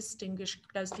can't distinguish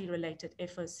closely related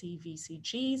FOC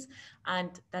VCGs,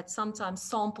 and that sometimes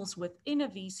samples within a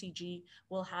VCG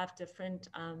will have different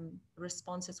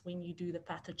responses when you do the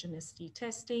pathogenicity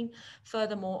testing.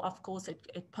 Furthermore, of course,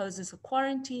 it poses a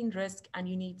quarantine risk, and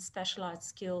you need specialized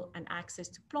skill and access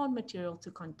to plant material to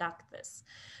conduct this.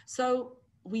 So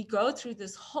we go through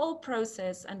this whole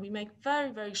process, and we make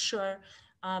very, very sure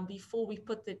before we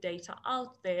put the data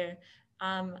out there.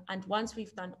 And once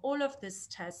we've done all of this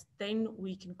test, then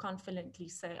we can confidently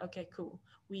say, okay, cool,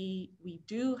 we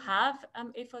do have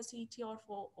FOC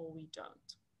TR4 or we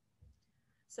don't.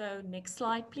 So next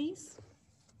slide, please.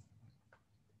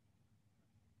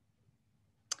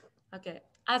 Okay,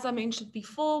 as I mentioned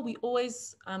before, we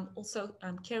always also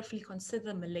carefully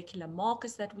consider molecular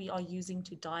markers that we are using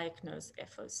to diagnose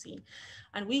FOC.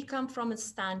 And we come from a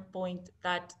standpoint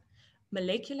that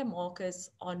molecular markers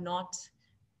are not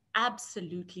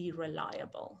absolutely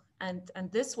reliable.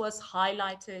 And this was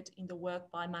highlighted in the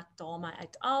work by McDermott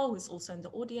et al., who's also in the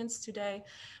audience today,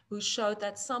 who showed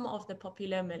that some of the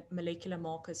popular molecular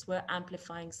markers were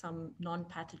amplifying some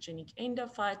non-pathogenic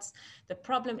endophytes. The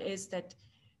problem is that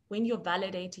when you're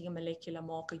validating a molecular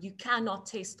marker, you cannot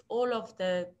test all of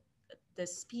the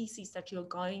species that you're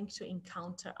going to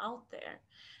encounter out there.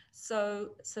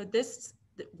 So this,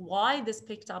 why this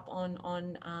picked up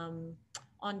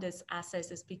on this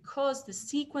assays is because the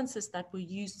sequences that were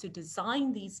used to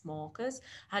design these markers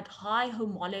had high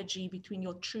homology between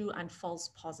your true and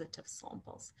false positive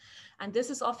samples. And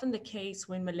this is often the case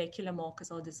when molecular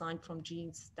markers are designed from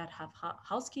genes that have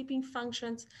housekeeping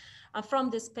functions.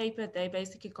 From this paper, they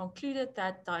basically concluded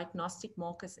that diagnostic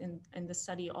markers in the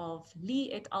study of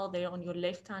Lee et al. There on your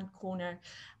left-hand corner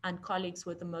and colleagues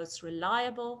were the most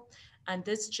reliable. And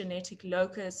this genetic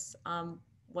locus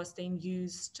was then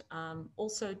used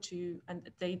also to, and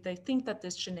they think that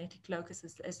this genetic locus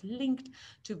is linked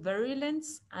to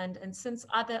virulence. And since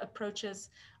other approaches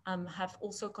have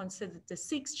also considered the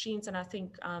 6 genes, and I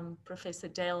think Professor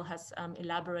Dale has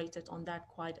elaborated on that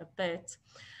quite a bit.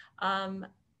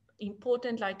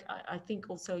 Important, like I think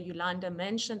also Yolanda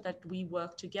mentioned, that we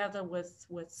work together with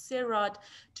CEROD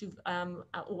to,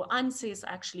 or ANSYS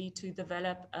actually, to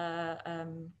develop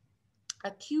a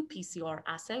qPCR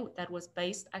assay that was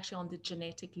based actually on the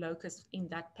genetic locus in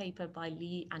that paper by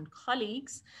Lee and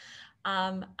colleagues.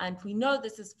 And we know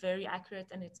this is very accurate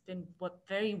and it's been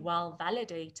very well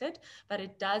validated, but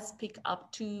it does pick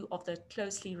up 2 of the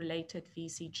closely related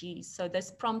VCGs. So this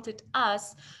prompted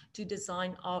us to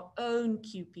design our own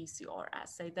qPCR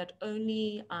assay that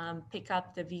only pick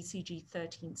up the VCG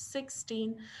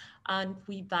 1316. And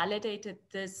we validated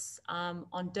this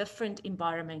on different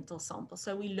environmental samples.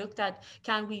 So we looked at,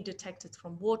 can we detect it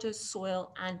from water,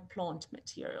 soil, and plant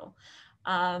material?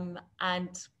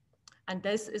 And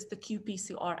this is the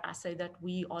qPCR assay that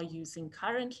we are using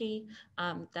currently,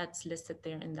 that's listed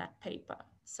there in that paper.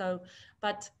 So,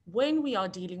 but when we are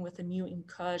dealing with a new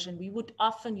incursion, we would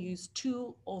often use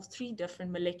 2 or 3 different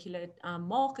molecular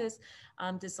markers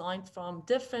designed from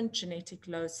different genetic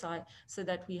loci so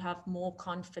that we have more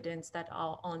confidence that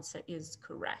our answer is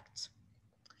correct.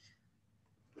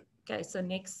 Okay, so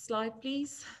next slide,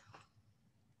 please.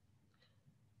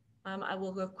 I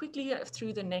will go quickly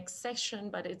through the next section,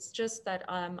 but it's just that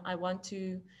I want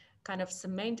to kind of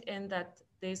cement in that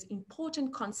there's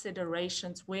important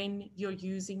considerations when you're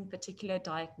using particular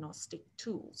diagnostic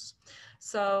tools.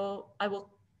 So I will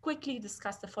quickly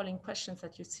discuss the following questions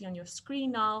that you see on your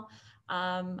screen now.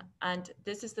 And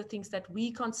this is the things that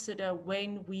we consider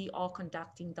when we are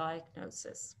conducting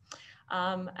diagnosis.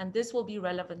 And this will be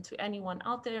relevant to anyone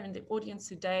out there in the audience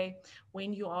today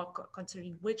when you are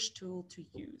considering which tool to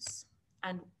use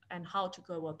and how to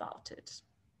go about it.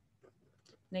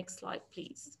 Next slide,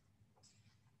 please.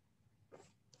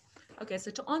 Okay,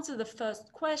 so to answer the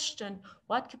first question,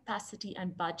 what capacity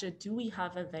and budget do we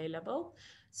have available?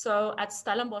 So at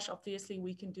Stellenbosch, obviously,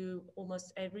 we can do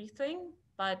almost everything,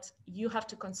 but you have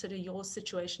to consider your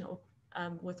situation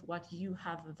with what you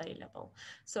have available.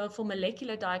 So for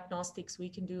molecular diagnostics, we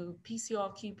can do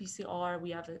PCR, qPCR.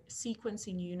 We have a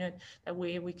sequencing unit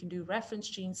where we can do reference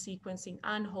gene sequencing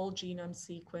and whole genome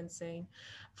sequencing.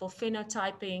 For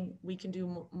phenotyping, we can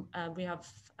do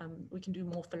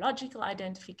morphological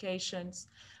identifications.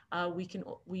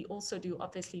 We also do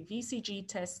obviously VCG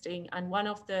testing, and one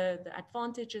of the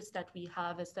advantages that we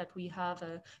have is that we have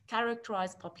a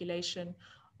characterized population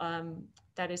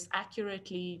that is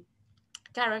accurately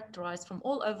characterized from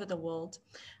all over the world,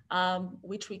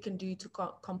 which we can do to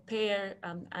compare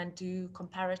and do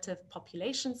comparative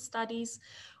population studies.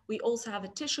 We also have a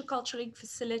tissue culturing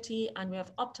facility, and we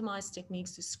have optimized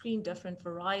techniques to screen different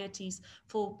varieties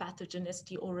for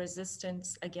pathogenicity or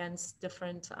resistance against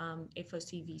different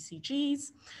FOC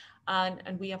VCGs.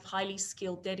 And we have highly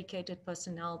skilled, dedicated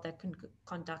personnel that can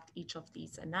conduct each of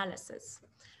these analyses.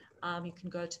 You can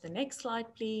go to the next slide,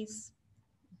 please.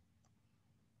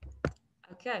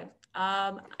 Okay,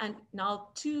 and now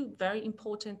two very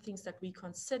important things that we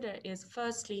consider is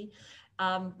firstly,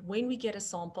 when we get a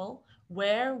sample,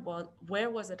 where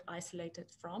was it isolated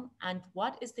from, and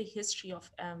what is the history of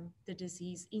the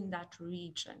disease in that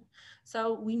region?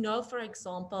 So we know, for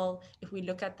example, if we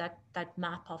look at that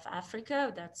map of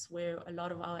Africa, that's where a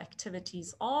lot of our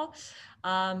activities are.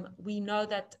 We know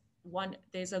that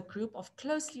there's a group of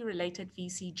closely related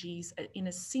VCGs in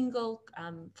a single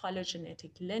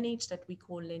phylogenetic lineage that we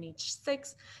call lineage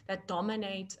 6 that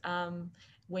dominate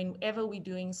whenever we're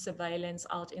doing surveillance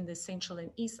out in the Central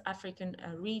and East African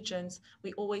regions.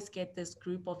 We always get this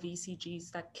group of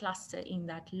VCGs that cluster in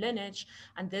that lineage,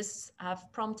 and this have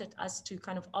prompted us to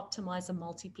kind of optimize a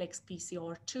multiplex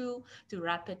PCR tool to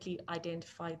rapidly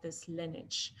identify this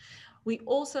lineage. We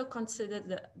also consider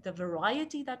the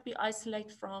variety that we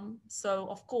isolate from. So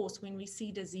of course, when we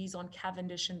see disease on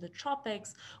Cavendish in the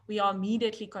tropics, we are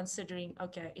immediately considering,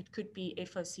 okay, it could be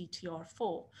FOC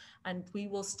TR4, and we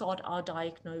will start our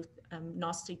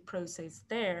diagnostic process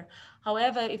there.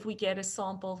 However, if we get a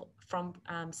sample from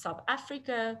South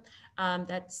Africa,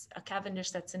 that's a Cavendish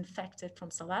that's infected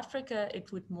from South Africa,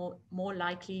 it would more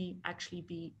likely actually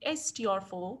be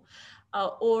STR4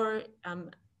 or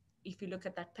if you look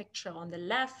at that picture on the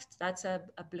left, that's a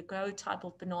Blago type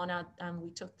of banana. We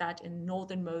took that in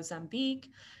northern Mozambique,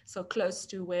 so close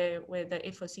to where the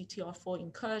FOC-TR4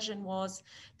 incursion was.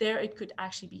 There, it could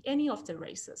actually be any of the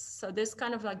races. So this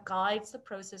kind of like guides the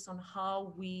process on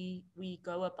how we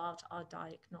go about our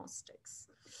diagnostics.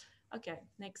 Okay,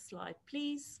 next slide,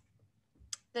 please.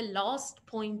 The last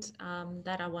point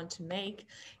that I want to make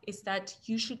is that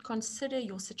you should consider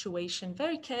your situation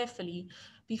very carefully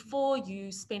before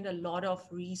you spend a lot of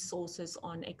resources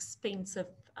on expensive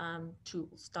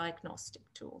tools, diagnostic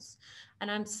tools.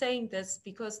 And I'm saying this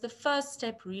because the first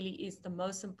step really is the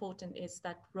most important, is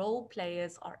that role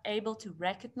players are able to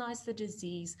recognize the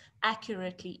disease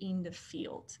accurately in the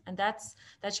field. And that's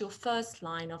your first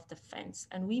line of defense.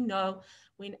 And we know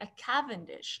when a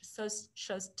Cavendish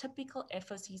shows typical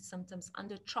FOC symptoms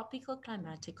under tropical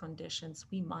climatic conditions,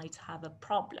 we might have a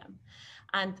problem.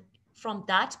 And from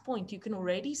that point, you can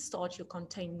already start your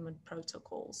containment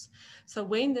protocols. So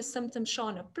when the symptoms show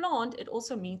on a plant, it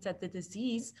also means that the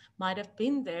disease might have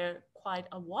been there quite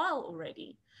a while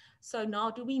already. So now,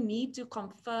 do we need to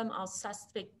confirm our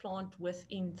suspect plant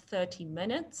within 30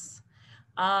 minutes?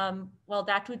 Well,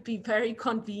 that would be very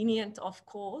convenient, of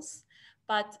course.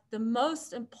 But the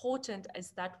most important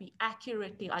is that we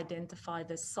accurately identify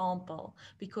the sample,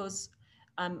 because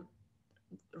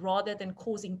rather than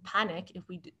causing panic if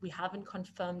we haven't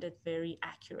confirmed it very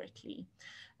accurately.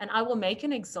 And I will make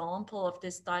an example of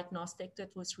this diagnostic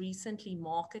that was recently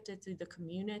marketed to the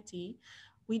community.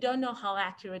 We don't know how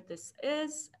accurate this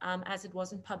is, as it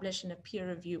wasn't published in a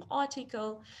peer-reviewed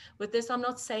article. With this, I'm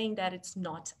not saying that it's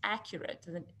not accurate,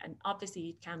 and obviously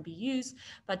it can be used,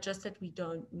 but just that we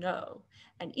don't know.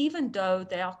 And even though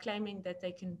they are claiming that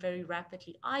they can very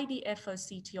rapidly ID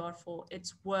FOC-TR4,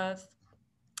 it's worth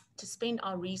to spend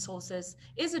our resources.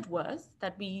 Is it worth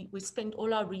that we spend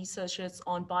all our researchers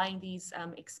on buying these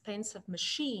expensive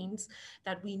machines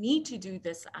that we need to do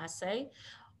this assay?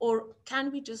 Or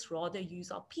can we just rather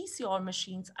use our PCR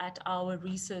machines at our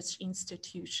research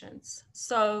institutions?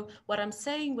 So what I'm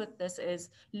saying with this is,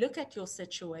 look at your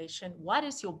situation. What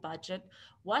is your budget?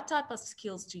 What type of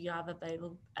skills do you have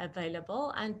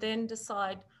available? And then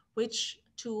decide which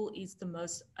tool is the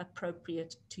most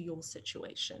appropriate to your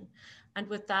situation. And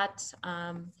with that,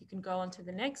 you can go on to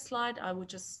the next slide. I would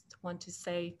just want to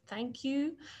say thank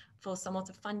you for some of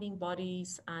the funding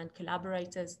bodies and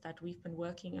collaborators that we've been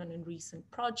working on in recent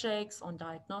projects on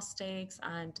diagnostics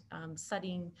and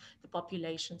studying the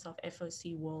populations of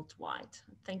FOC worldwide.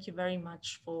 Thank you very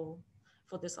much for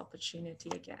this opportunity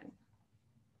again.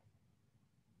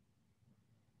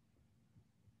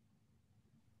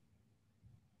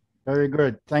 Very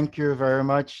good. Thank you very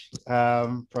much.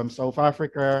 From South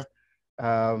Africa,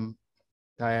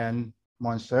 Diane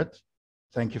Monsert,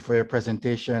 thank you for your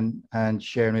presentation and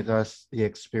sharing with us the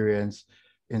experience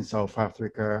in South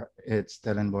Africa at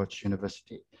Stellenbosch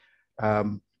University.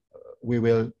 We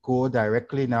will go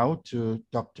directly now to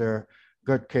Dr.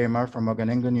 Gert Kramer from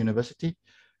Wageningen University.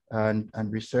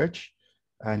 and Research,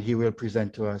 and he will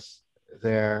present to us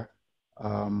their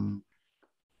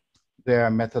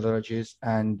methodologies,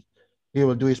 and he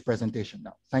will do his presentation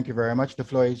now. Thank you very much. The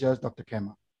floor is yours, Dr.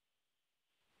 Kema.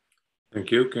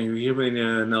 Thank you. Can you hear me,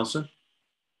 Nelson?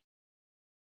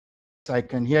 I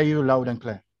can hear you loud and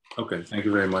clear. Okay, thank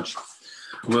you very much.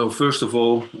 Well, first of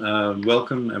all,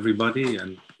 welcome everybody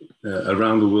and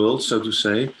around the world, so to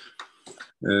say.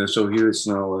 So here it's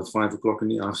now 5 o'clock in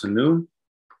the afternoon.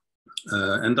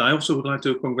 And I also would like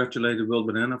to congratulate the World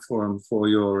Banana Forum for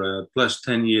your plus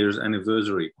 10 years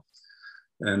anniversary.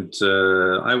 And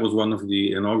I was one of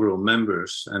the inaugural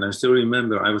members, and I still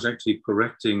remember I was actually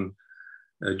correcting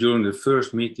during the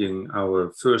first meeting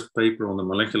our first paper on the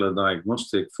molecular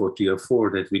diagnostic for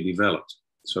TR4 that we developed.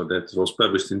 So that was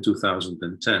published in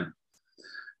 2010.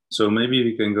 So maybe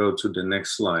we can go to the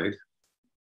next slide.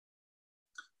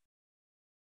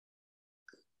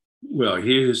 Well,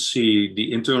 here you see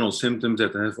the internal symptoms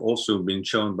that have also been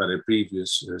shown by the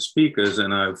previous speakers.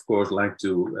 And I, of course, like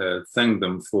to thank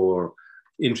them for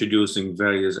introducing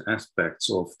various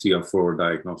aspects of TR4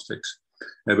 diagnostics.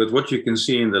 But what you can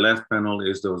see in the left panel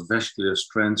is those vascular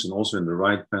strands, and also in the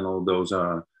right panel, those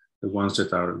are the ones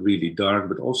that are really dark,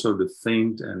 but also the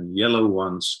faint and yellow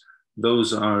ones.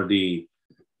 Those are the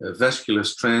vascular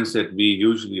strands that we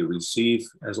usually receive,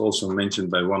 as also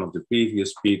mentioned by one of the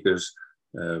previous speakers,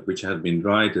 which had been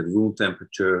dried at room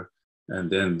temperature. And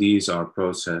then these are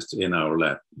processed in our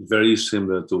lab, very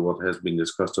similar to what has been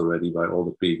discussed already by all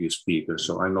the previous speakers.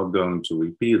 So I'm not going to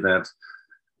repeat that.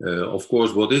 Of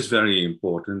course, what is very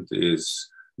important is,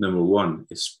 number one,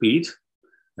 is speed.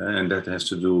 And that has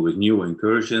to do with new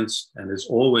incursions, and it's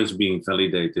always being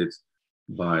validated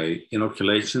by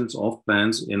inoculations of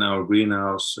plants in our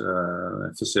greenhouse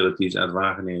facilities at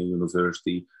Wageningen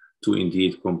University to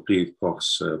indeed complete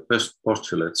Koch's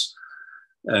postulates.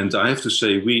 And I have to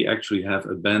say, we actually have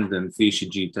abandoned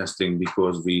VCG testing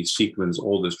because we sequence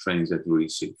all the strains that we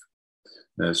receive.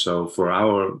 So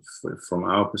from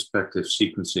our perspective,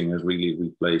 sequencing has really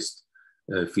replaced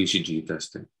VCG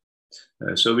testing.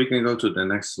 So we can go to the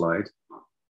next slide.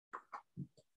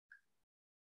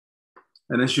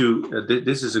 And as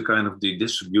this is a kind of the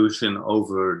distribution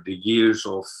over the years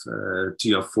of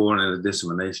TR4 and the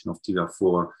dissemination of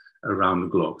TR4 around the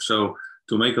globe. So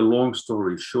to make a long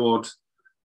story short,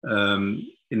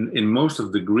 in most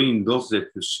of the green dots that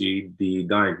you see, the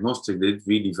diagnostic that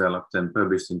we developed and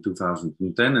published in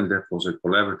 2010, and that was a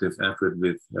collaborative effort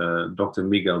with Dr.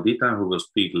 Miguel Dita, who will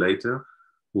speak later,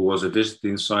 who was a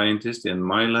visiting scientist in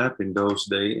my lab in those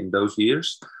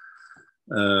years.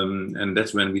 And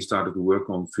that's when we started to work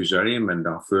on Fusarium, and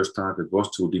our first target was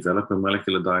to develop a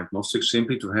molecular diagnostic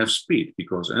simply to have speed,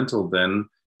 because until then,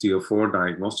 TR4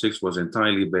 diagnostics was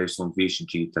entirely based on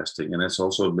VCG testing. And it's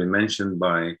also been mentioned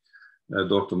by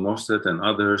Dr. Mostert and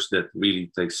others that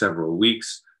really takes several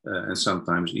weeks and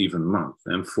sometimes even months.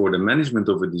 And for the management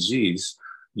of a disease,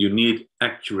 you need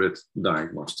accurate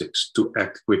diagnostics to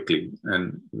act quickly.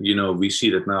 And, you know, we see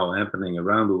that now happening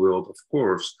around the world, of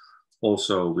course,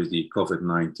 also with the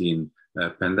COVID-19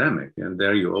 pandemic. And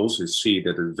there you also see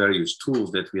that the various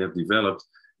tools that we have developed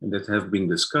and that have been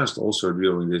discussed also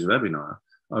during this webinar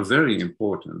are very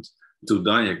important to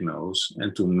diagnose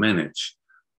and to manage.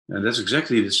 And that's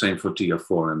exactly the same for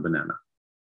TR4 and banana.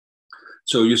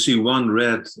 So you see one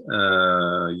red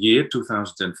year,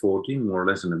 2014, more or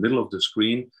less in the middle of the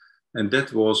screen. And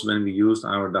that was when we used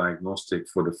our diagnostic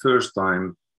for the first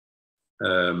time,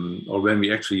 or when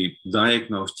we actually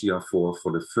diagnosed TR4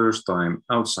 for the first time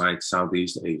outside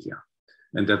Southeast Asia.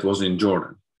 And that was in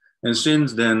Jordan. And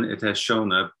since then, it has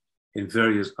shown up in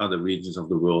various other regions of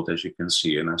the world, as you can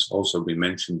see, and has also been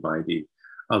mentioned by the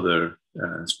other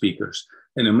speakers.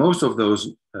 And in most of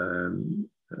those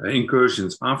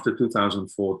incursions after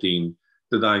 2014,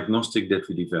 the diagnostic that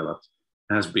we developed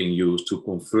has been used to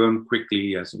confirm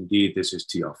quickly, yes, indeed, this is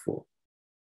TR4.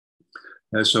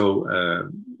 So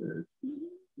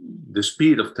the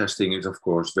speed of testing is, of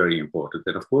course, very important.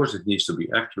 And of course, it needs to be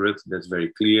accurate. That's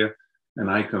very clear.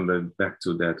 And I come back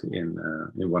to that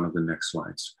in one of the next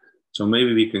slides. So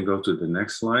maybe we can go to the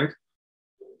next slide.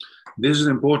 This is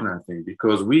important, I think,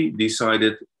 because we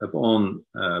decided upon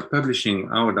publishing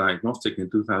our diagnostic in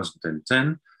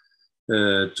 2010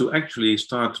 to actually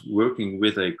start working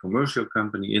with a commercial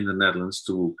company in the Netherlands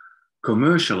to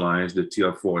commercialize the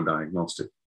TR4 diagnostic.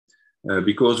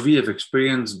 Because we have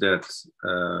experienced that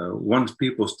once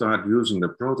people start using the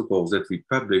protocols that we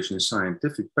publish in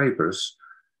scientific papers,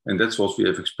 and that's what we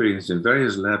have experienced in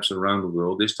various labs around the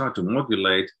world, they start to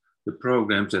modulate the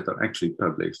programs that are actually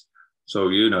published. So,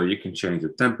 you know, you can change the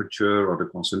temperature or the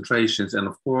concentrations, and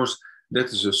of course, that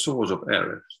is a source of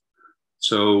errors.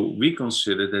 So we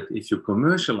consider that if you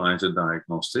commercialize a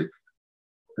diagnostic,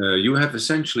 you have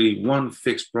essentially one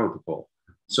fixed protocol.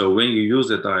 So when you use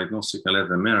a diagnostic in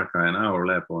Latin America, in our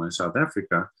lab, or in South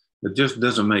Africa, it just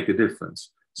doesn't make a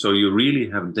difference. So you really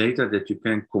have data that you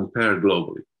can compare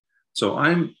globally. So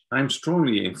I'm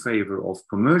strongly in favor of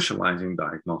commercializing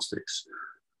diagnostics.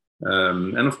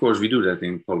 And of course, we do that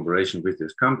in collaboration with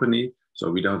this company.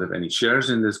 So we don't have any shares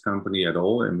in this company at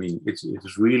all. I mean,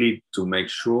 it's really to make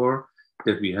sure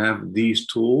that we have these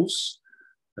tools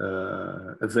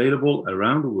available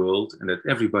around the world and that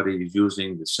everybody is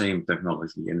using the same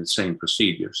technology and the same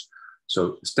procedures.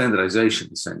 So standardization,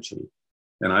 essentially.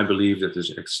 And I believe that is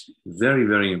very,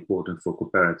 very important for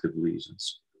comparative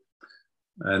reasons.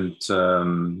 And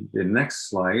the next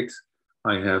slide,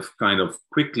 I have kind of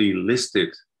quickly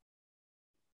listed.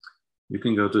 You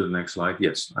can go to the next slide.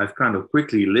 Yes, I've kind of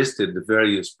quickly listed the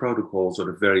various protocols or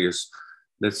the various,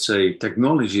 let's say,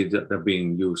 technology that are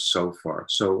being used so far.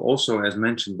 So also, as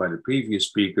mentioned by the previous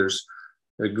speakers,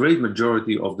 a great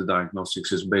majority of the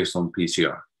diagnostics is based on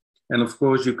PCR. And of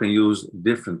course, you can use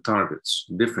different targets,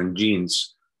 different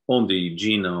genes on the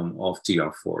genome of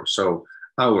TR4. So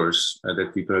ours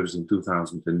that we published in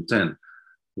 2010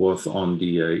 was on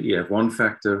the EF1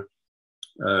 factor.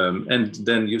 And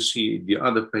then you see the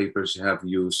other papers have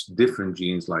used different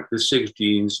genes like the 6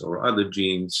 genes or other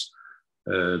genes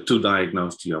to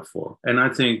diagnose TR4. And I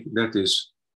think that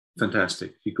is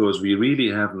fantastic because we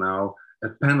really have now a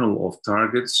panel of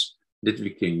targets that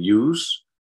we can use.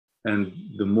 And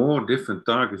the more different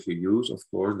targets you use, of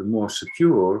course, the more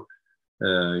secure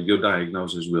your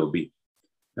diagnosis will be.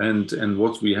 And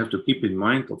what we have to keep in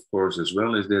mind, of course, as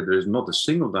well, is that there is not a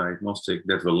single diagnostic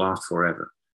that will last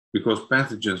forever because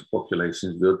pathogens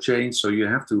populations will change. So you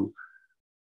have to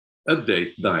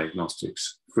update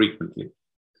diagnostics frequently.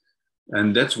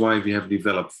 And that's why we have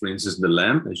developed, for instance, the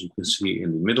LAMP, as you can see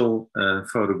in the middle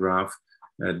photograph.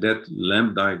 That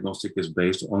LAMP diagnostic is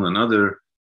based on another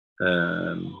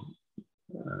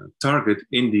target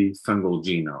in the fungal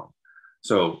genome.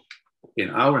 So in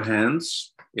our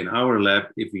hands, in our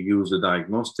lab, if we use the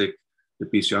diagnostic, the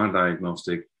PCR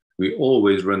diagnostic, we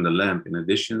always run the LAMP in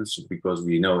addition because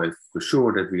we know for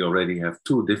sure that we already have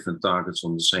 2 different targets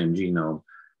on the same genome.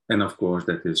 And of course,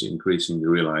 that is increasing the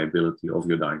reliability of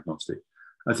your diagnostic.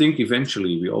 I think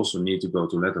eventually we also need to go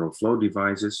to lateral flow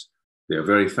devices. They are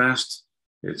very fast.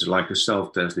 It's like a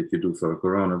self-test that you do for a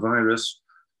coronavirus.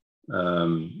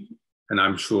 And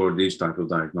I'm sure these type of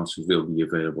diagnostics will be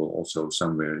available also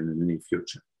somewhere in the near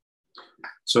future.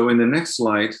 So in the next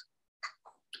slide,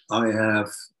 I have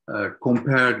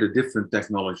compared the different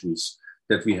technologies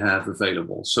that we have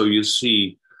available. So you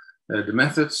see the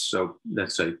methods. So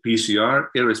let's say PCR,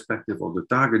 irrespective of the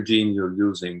target gene you're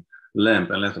using, LAMP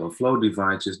and lateral flow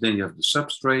devices. Then you have the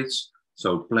substrates.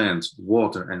 So plants,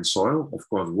 water, and soil. Of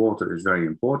course, water is very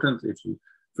important. If you,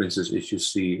 for instance, if you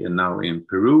see now in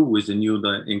Peru with the new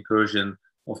incursion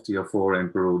of TR4 in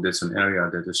Peru, that's an area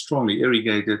that is strongly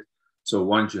irrigated. So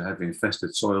once you have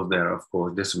infested soil there, of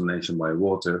course, dissemination by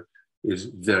water is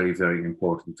very, very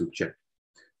important to check.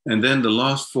 And then the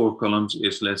last 4 columns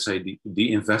is, let's say,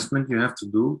 the investment you have to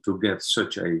do to get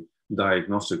such a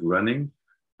diagnostic running,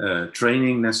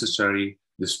 training necessary,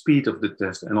 the speed of the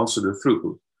test, and also the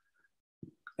throughput.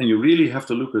 And you really have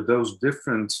to look at those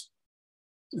different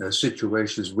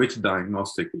situations, which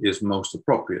diagnostic is most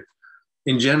appropriate.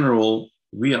 In general,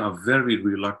 we are very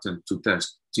reluctant to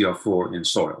test TR4 in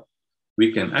soil.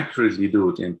 We can accurately do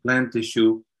it in plant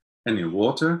tissue and in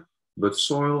water, but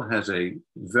soil has a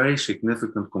very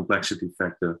significant complexity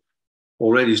factor,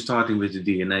 already starting with the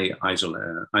DNA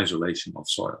isolation of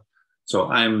soil. So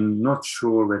I'm not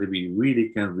sure whether we really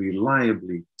can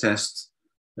reliably test,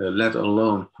 let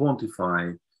alone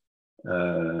quantify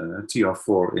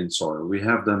TR4 in soil. We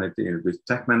have done it with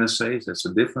Techman assays. That's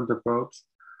a different approach.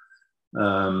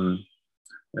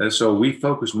 So we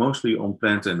focus mostly on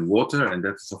plant and water, and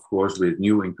that's of course with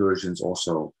new incursions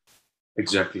also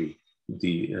exactly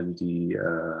the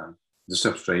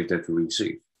substrate that we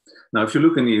receive. Now, if you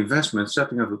look in the investment,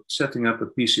 setting up a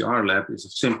PCR lab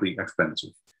is simply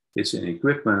expensive. It's in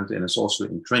equipment and it's also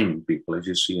in training people, as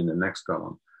you see in the next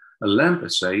column. A LAMP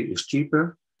assay is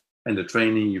cheaper, and the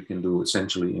training you can do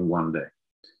essentially in 1 day.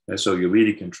 And so you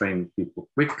really can train people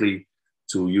quickly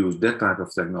to use that type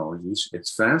of technologies.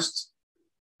 It's fast,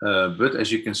 but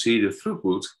as you can see, the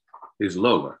throughput is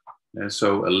lower. And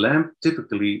so a LAMP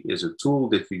typically is a tool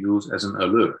that you use as an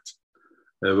alert.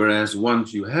 Whereas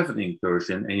once you have an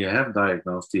incursion and you have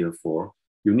diagnosed TR4,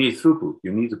 you need throughput.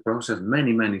 You need to process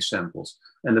many, many samples.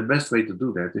 And the best way to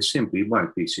do that is simply by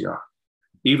PCR.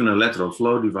 Even a lateral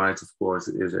flow device, of course,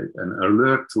 is an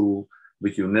alert tool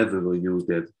but you never will use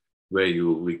that where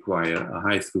you require a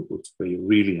high throughput, where you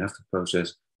really have to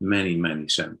process many, many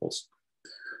samples.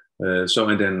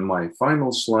 And then my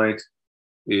final slide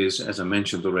is, as I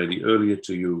mentioned already earlier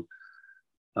to you,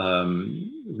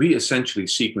 we essentially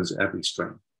sequence every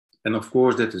strain. And of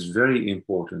course, that is very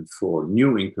important for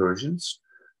new incursions,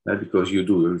 because you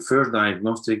do a reverse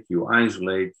diagnostic, you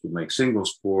isolate, you make single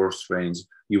spore strains,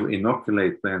 you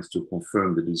inoculate plants to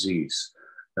confirm the disease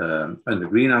under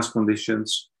greenhouse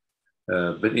conditions.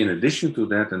 But in addition to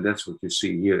that, and that's what you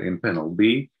see here in panel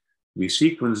B, we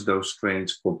sequence those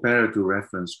strains, compare it to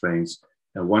reference strains,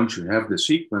 and once you have the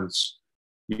sequence,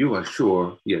 you are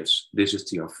sure, yes, this is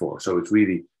TR4. So it's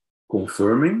really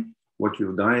confirming what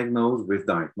you diagnose with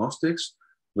diagnostics,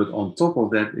 but on top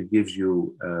of that, it gives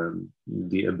you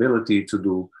the ability to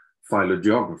do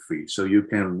phylogeography. So you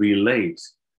can relate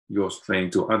your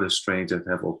strain to other strains that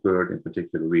have occurred in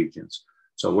particular regions.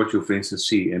 So what you, for instance,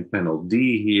 see in panel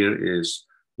D here is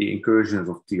the incursions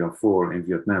of TR4 in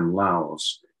Vietnam,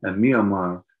 Laos, and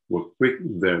Myanmar were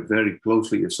very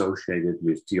closely associated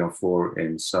with TR4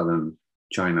 in southern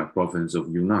China province of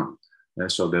Yunnan.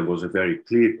 So there was a very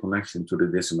clear connection to the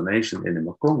dissemination in the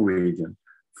Mekong region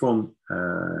from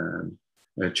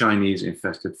Chinese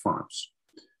infested farms.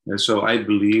 So I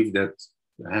believe that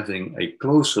having a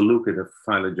closer look at the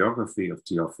phylogeography of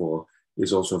TR4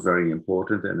 is also very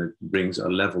important, and it brings a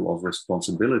level of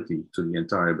responsibility to the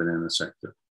entire banana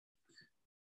sector.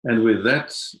 And with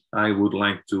that, I would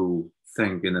like to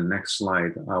thank in the next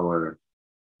slide our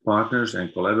partners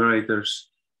and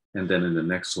collaborators. And then in the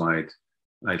next slide,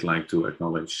 I'd like to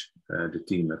acknowledge the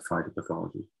team at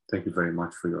Phytopathology. Thank you very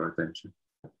much for your attention.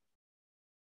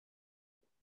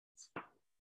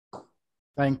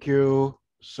 Thank you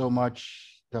so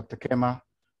much, Dr. Kema,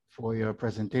 for your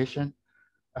presentation.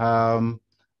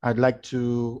 I'd like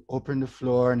to open the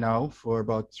floor now for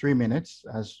about 3 minutes,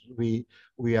 as we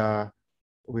are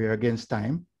against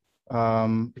time,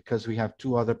 because we have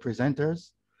 2 other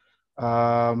presenters.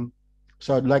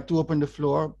 So I'd like to open the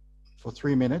floor for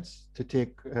 3 minutes to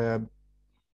take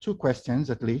 2 questions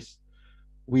at least.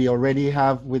 We already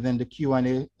have within the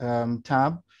Q&A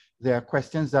tab, there are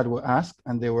questions that were asked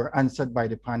and they were answered by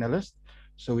the panelists.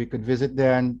 So we could visit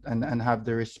there and have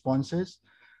the responses.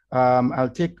 I'll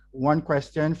take 1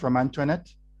 question from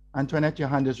Antoinette. Antoinette, your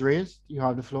hand is raised. You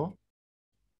have the floor.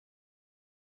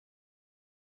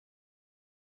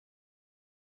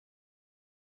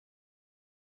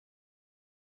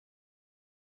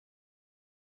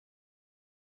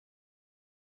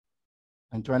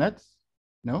 Antoinette?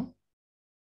 No?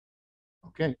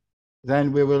 Okay.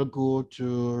 Then we will go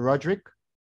to Roderick.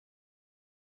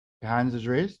 Your hand is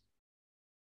raised.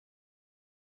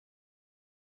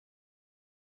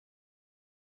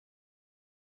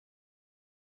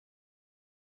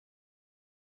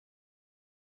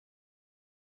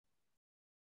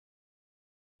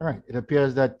 All right. It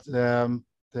appears that the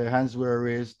hands were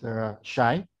raised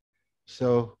shy.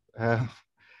 So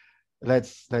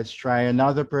let's try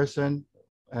another person.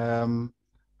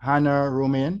 Hannah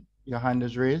Romain, your hand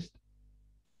is raised.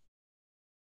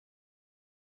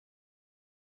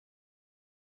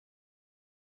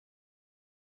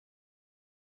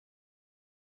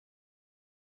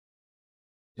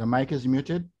 Your mic is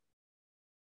muted.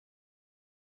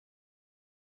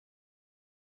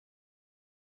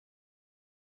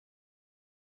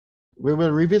 We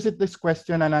will revisit this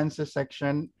question and answer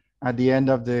section at the end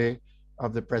of the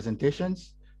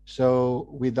presentations. So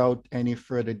without any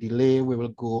further delay, we will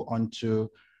go on to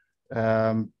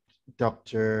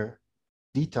Dr.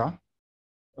 Dieter,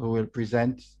 who will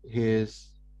present his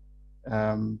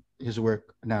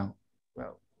work now.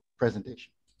 Well,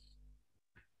 presentation.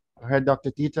 Go ahead, Dr.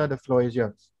 Dieter, the floor is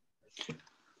yours.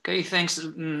 Okay, thanks.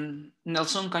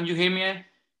 Nelson, can you hear me?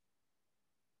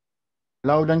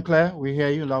 Loud and clear. We hear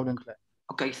you loud and clear.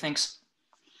 Okay, thanks.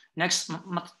 Next,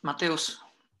 Mateus.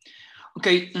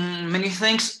 Okay, many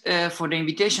thanks for the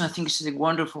invitation. I think it's a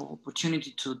wonderful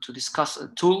opportunity to discuss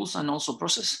tools and also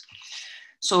process.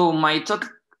 So my talk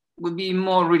will be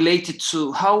more related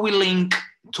to how we link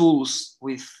tools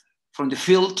from the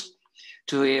field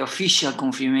to an official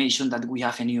confirmation that we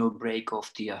have a new outbreak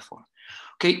of TR4.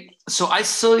 Okay, so I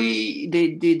saw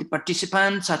the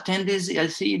participants, attendees, I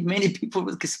see many people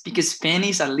who speak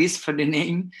Spanish, at least for the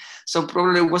name. So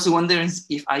probably I was wondering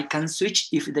if I can switch,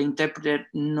 if the interpreter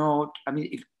not, I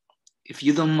mean, if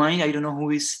you don't mind, I don't know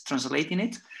who is translating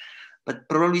it, but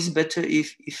probably it's better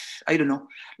if I don't know.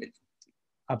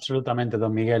 Absolutamente,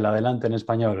 don Miguel. Adelante en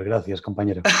español. Gracias,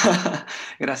 compañero.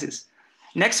 Gracias.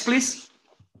 Next, please.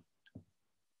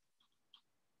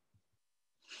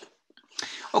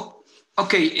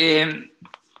 Okay,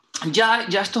 Ya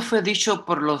esto fue dicho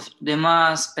por los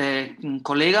demás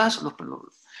colegas.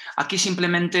 Aquí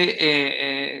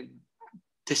simplemente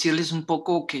decirles un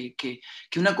poco que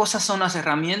una cosa son las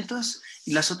herramientas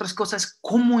y las otras cosas,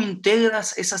 cómo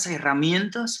integras esas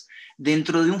herramientas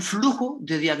dentro de un flujo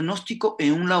de diagnóstico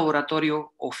en un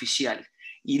laboratorio oficial.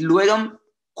 Y luego,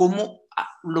 cómo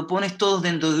lo pones todo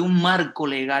dentro de un marco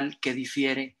legal que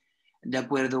difiere de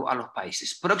acuerdo a los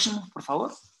países. Próximo, por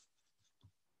favor.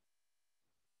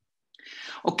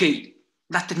 Ok,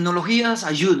 las tecnologías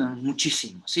ayudan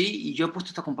muchísimo, ¿sí? Y yo he puesto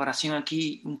esta comparación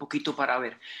aquí un poquito para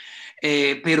ver.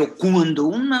 Pero cuando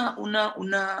una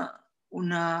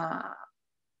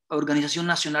Organización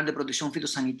Nacional de Protección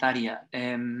Fitosanitaria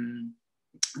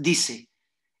dice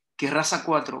que raza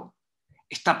 4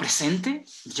 está presente,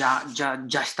 ya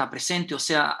está presente, o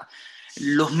sea,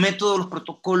 los métodos, los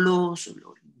protocolos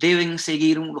deben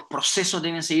seguir, los procesos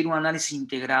deben seguir un análisis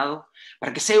integrado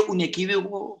para que sea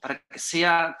inequívoco, para que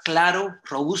sea claro,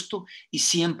 robusto y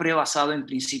siempre basado en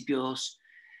principios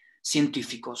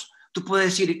científicos. Tú puedes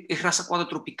decir, es raza 4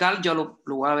 tropical, ya lo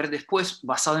voy a ver después,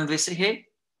 basado en BCG.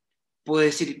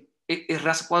 Puedes decir, es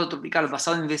raza 4 tropical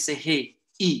basado en BCG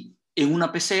y en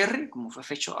una PCR, como fue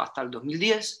hecho hasta el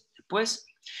 2010, después.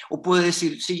 O puedes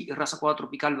decir, sí, es raza 4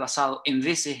 tropical basado en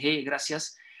BCG,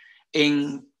 gracias,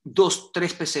 en 2,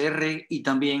 3 PCR y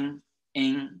también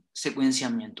en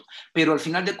secuenciamiento. Pero al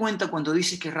final de cuentas, cuando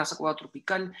dices que es raza 4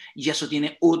 tropical, ya eso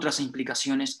tiene otras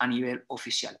implicaciones a nivel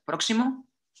oficial. Próximo.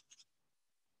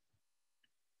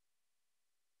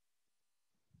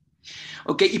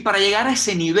 Ok, y para llegar a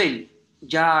ese nivel,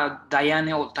 ya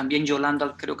Diane o también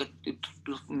Yolanda, creo que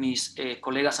mis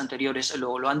colegas anteriores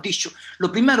lo han dicho,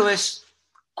 lo primero es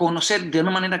conocer de una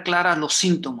manera clara los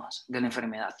síntomas de la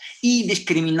enfermedad y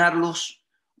discriminarlos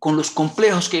con los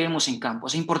complejos que vemos en campo.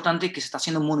 Es importante que se está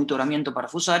haciendo un monitoramiento para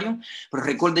Fusarium, pero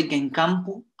recuerden que en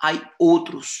campo hay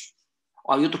otros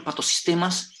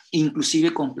patosistemas,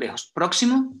 inclusive complejos.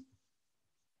 Próximo.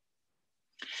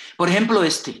 Por ejemplo,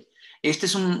 este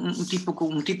es un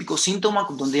típico síntoma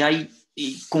donde hay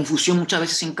confusión muchas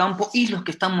veces en campo y los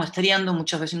que están muestreando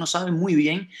muchas veces no saben muy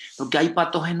bien porque hay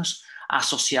patógenos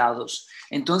asociados.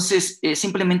 Entonces,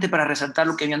 simplemente para resaltar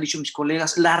lo que habían dicho mis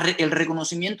colegas, el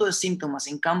reconocimiento de síntomas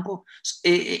en campo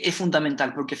es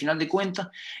fundamental porque al final de cuentas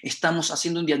estamos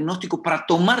haciendo un diagnóstico para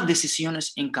tomar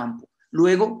decisiones en campo.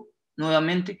 Luego,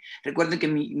 nuevamente, recuerden que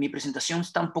mi presentación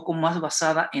está un poco más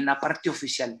basada en la parte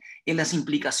oficial, en las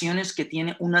implicaciones que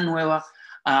tiene un nuevo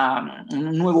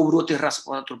brote de raza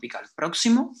 4 tropical.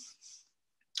 Próximo.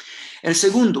 El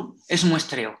segundo es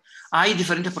muestreo. Hay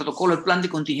diferentes protocolos, el plan de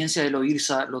contingencia de la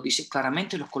OIRSA lo dice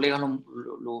claramente, los colegas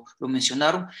lo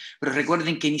mencionaron, pero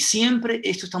recuerden que ni siempre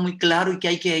esto está muy claro y que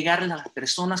hay que llegarle a las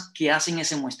personas que hacen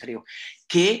ese muestreo,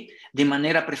 que de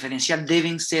manera preferencial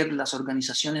deben ser las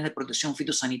organizaciones de protección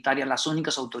fitosanitaria las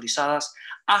únicas autorizadas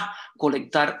a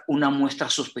colectar una muestra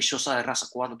sospechosa de raza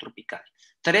 4 tropical.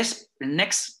 3,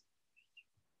 next.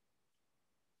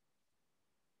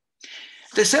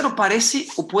 Tercero, parece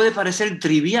o puede parecer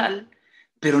trivial,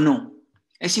 pero no.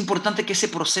 Es importante que ese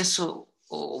proceso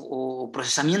o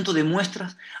procesamiento de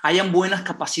muestras hayan buenas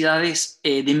capacidades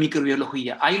de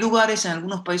microbiología. Hay lugares en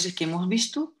algunos países que hemos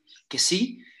visto que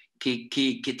sí,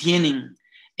 que tienen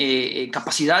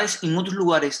capacidades. En otros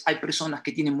lugares hay personas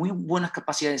que tienen muy buenas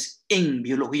capacidades en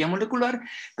biología molecular,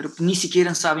 pero ni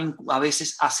siquiera saben a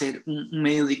veces hacer un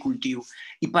medio de cultivo.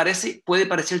 Y puede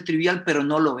parecer trivial, pero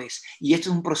no lo es. Y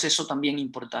esto es un proceso también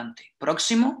importante.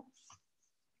 Próximo.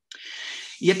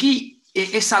 Y aquí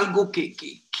es algo que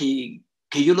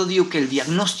yo lo digo, que el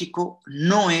diagnóstico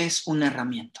no es una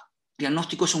herramienta. El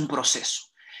diagnóstico es un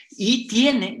proceso. Y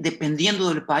tiene, dependiendo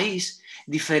del país,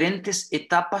 diferentes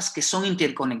etapas que son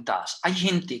interconectadas. Hay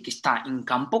gente que está en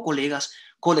campo, colegas,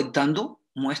 colectando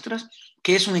muestras,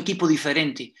 que es un equipo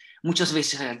diferente. Muchas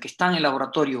veces el que está en el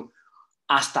laboratorio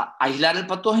hasta aislar el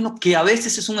patógeno, que a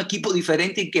veces es un equipo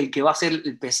diferente que el que va a hacer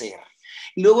el PCR.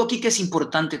 Y luego aquí que es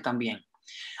importante también,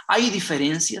 hay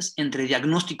diferencias entre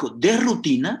diagnóstico de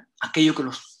rutina, aquello que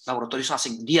los laboratorios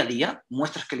hacen día a día,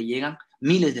 muestras que le llegan,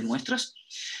 miles de muestras,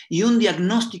 y un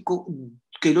diagnóstico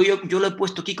que yo lo he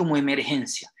puesto aquí como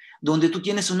emergencia, donde tú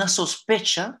tienes una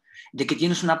sospecha de que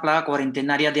tienes una plaga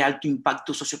cuarentenaria de alto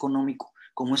impacto socioeconómico,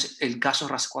 como es el caso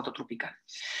raza 4 tropical.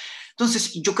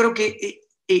 Entonces, yo creo que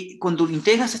cuando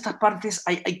integras estas partes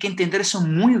hay que entender eso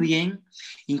muy bien.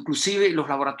 Inclusive los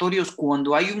laboratorios,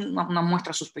 cuando hay una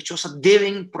muestra sospechosa,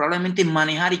 deben probablemente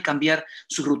manejar y cambiar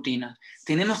su rutina.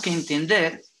 Tenemos que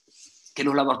entender que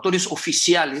los laboratorios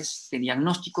oficiales de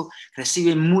diagnóstico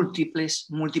reciben múltiples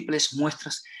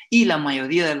muestras y la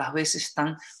mayoría de las veces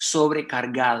están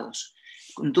sobrecargados.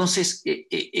 Entonces,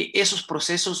 esos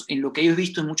procesos, en lo que yo he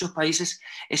visto en muchos países,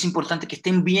 es importante que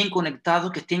estén bien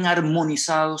conectados, que estén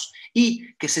armonizados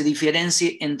y que se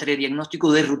diferencie entre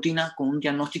diagnóstico de rutina con un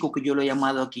diagnóstico que yo lo he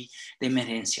llamado aquí de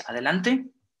emergencia. Adelante.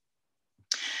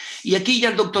 Y aquí ya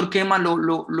el doctor Kema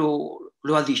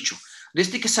lo ha dicho.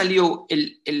 Desde que salió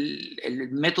el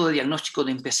método de diagnóstico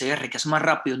de PCR, que es más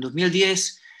rápido, en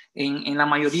 2010, en la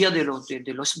mayoría de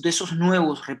esos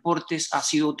nuevos reportes ha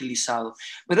sido utilizado.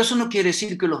 Pero eso no quiere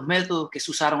decir que los métodos que se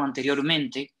usaron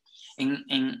anteriormente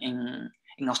en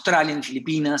Australia, en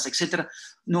Filipinas, etcétera,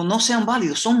 no sean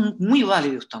válidos, son muy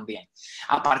válidos también.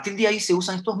 A partir de ahí se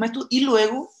usan estos métodos y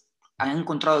luego han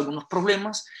encontrado algunos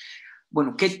problemas.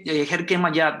 Bueno,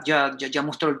 Gerkema ya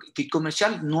mostró el kit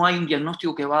comercial, no hay un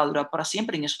diagnóstico que va a durar para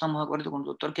siempre, en eso estamos de acuerdo con el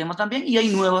doctor Kema también, y hay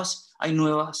nuevas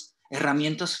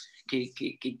herramientas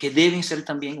que deben ser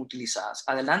también utilizadas.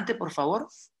 Adelante, por favor.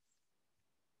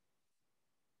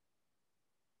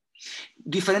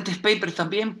 Diferentes papers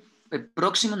también, el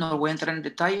próximo, no voy a entrar en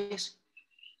detalles.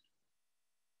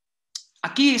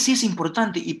 Aquí sí es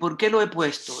importante, ¿y por qué lo he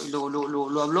puesto?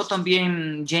 Lo habló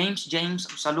también James, un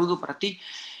saludo para ti,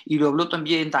 y lo habló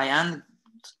también Diane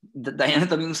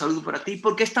también un saludo para ti,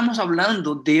 porque estamos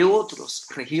hablando de otras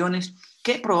regiones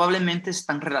que probablemente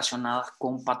están relacionadas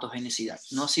con patogenicidad.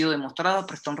 No ha sido demostrado,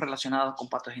 pero están relacionadas con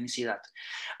patogenicidad.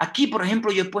 Aquí, por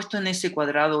ejemplo, yo he puesto en ese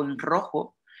cuadrado en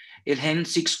rojo el gen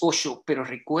 6.8, pero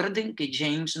recuerden que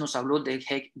James nos habló del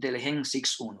gen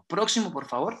 6.1. Próximo, por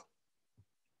favor.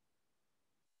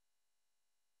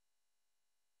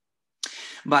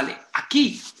 Vale,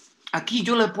 aquí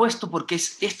yo lo he puesto porque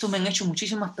esto me han hecho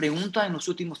muchísimas preguntas en los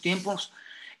últimos tiempos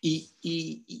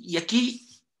y aquí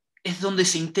es donde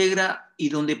se integra y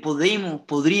donde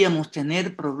podríamos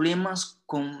tener problemas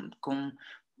con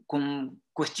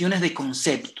cuestiones de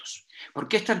conceptos.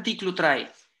 Porque este artículo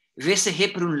trae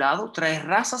VCG por un lado, trae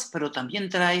razas, pero también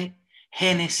trae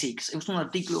genes 6. Es un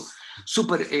artículo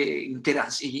súper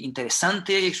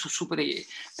interesante,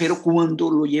 pero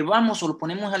cuando lo llevamos o lo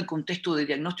ponemos al contexto de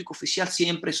diagnóstico oficial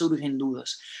siempre surgen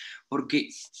dudas, porque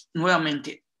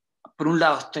nuevamente, por un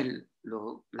lado está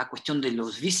la cuestión de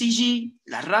los VCG,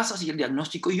 las razas y el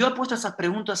diagnóstico. Y yo he puesto esas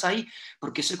preguntas ahí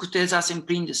porque sé que ustedes hacen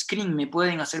print screen, me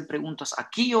pueden hacer preguntas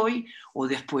aquí hoy o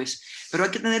después, pero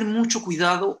hay que tener mucho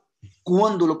cuidado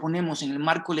cuando lo ponemos en el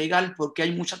marco legal porque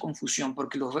hay mucha confusión,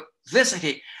 porque los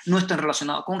VCG no están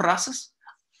relacionados con razas,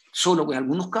 solo en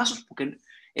algunos casos, porque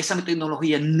esa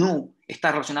tecnología no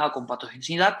está relacionada con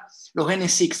patogenicidad. Los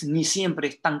genes 6 ni siempre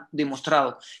están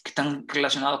demostrados que están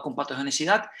relacionados con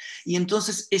patogenicidad, y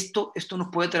entonces esto nos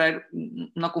puede traer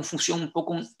una confusión un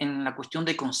poco en la cuestión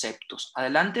de conceptos.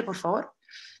 Adelante, por favor.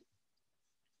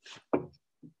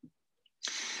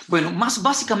 Bueno, más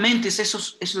básicamente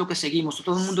eso es lo que seguimos.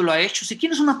 Todo el mundo lo ha hecho. Si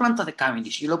tienes una planta de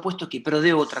Cavendish, yo lo he puesto aquí, pero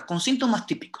de otra, con síntomas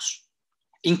típicos,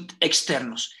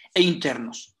 externos e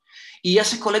internos, y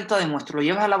haces colecta de muestras, lo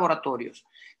llevas a laboratorios,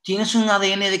 tienes un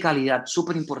ADN de calidad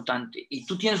súper importante, y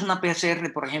tú tienes una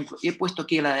PCR, por ejemplo, y he puesto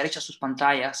aquí a la derecha sus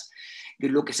pantallas, de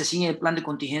lo que se sigue el plan de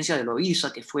contingencia de la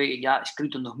OISA, que fue ya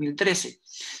escrito en 2013.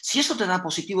 Si eso te da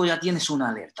positivo, ya tienes una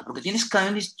alerta, porque tienes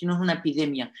Cavendish, tienes una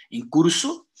epidemia en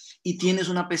curso, y tienes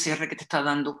una PCR que te está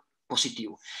dando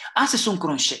positivo. Haces un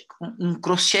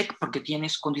cross-check porque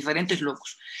tienes con diferentes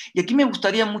locos. Y aquí me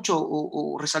gustaría mucho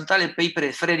resaltar el paper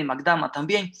de Freddy McDermott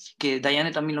también, que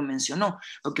Diane también lo mencionó,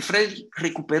 porque Freddy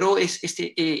recuperó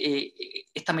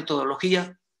esta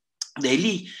metodología de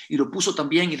Lee y lo puso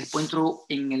también y después entró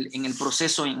en el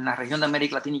proceso en la región de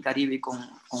América Latina y Caribe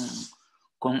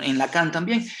en Lacan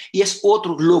también, y es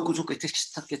otro locus que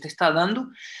te está dando.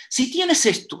 Si tienes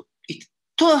esto y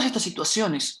todas estas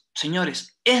situaciones,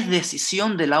 señores, es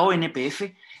decisión de la ONPF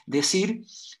decir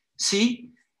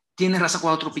si tienes raza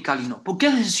cuadro tropical y no. ¿Por qué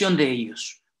es decisión de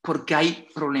ellos? Porque hay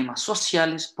problemas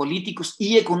sociales, políticos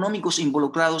y económicos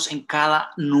involucrados en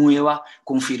cada nueva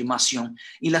confirmación.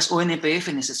 Y las ONPF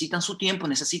necesitan su tiempo,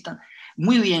 necesitan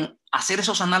muy bien hacer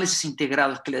esos análisis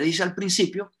integrados que le dice al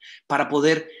principio para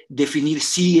poder definir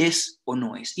si es o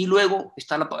no es. Y luego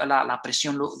está la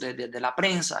presión de la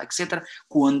prensa, etcétera,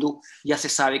 cuando ya se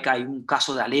sabe que hay un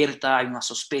caso de alerta, hay una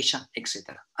sospecha,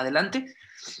 etcétera. Adelante.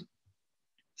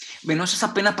 Bueno, eso es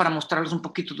apenas para mostrarles un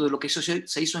poquito de lo que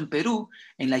se hizo en Perú.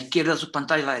 En la izquierda de sus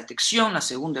pantallas la detección, la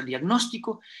segunda el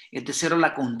diagnóstico, el tercero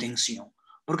la contención.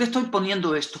 ¿Por qué estoy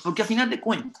poniendo esto? Porque a final de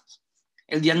cuentas,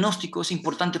 el diagnóstico es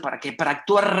importante para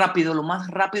actuar rápido, lo más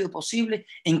rápido posible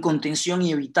en contención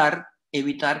y evitar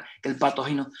que el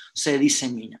patógeno se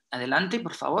disemine. Adelante,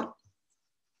 por favor.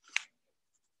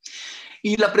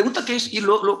 Y la pregunta que es, y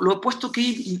lo he puesto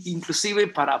aquí inclusive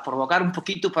para provocar un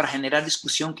poquito, para generar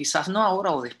discusión, quizás no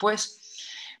ahora o después,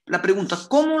 La pregunta,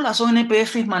 ¿cómo las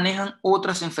ONPFs manejan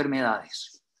otras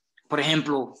enfermedades? Por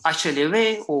ejemplo,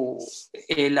 HLV o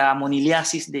la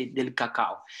moniliasis del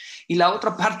cacao. Y la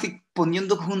otra parte,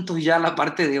 poniendo juntos ya la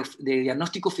parte de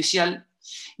diagnóstico oficial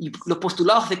y los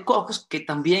postulados de Cox, que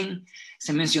también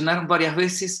se mencionaron varias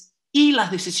veces, y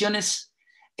las decisiones,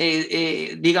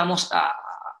 digamos,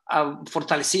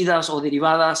 fortalecidas o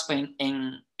derivadas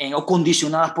o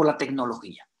condicionadas por la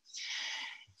tecnología.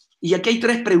 Y aquí hay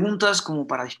tres preguntas como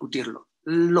para discutirlo.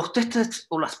 ¿Los testes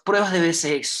o las pruebas de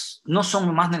BCX no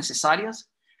son más necesarias?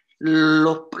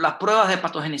 Las pruebas de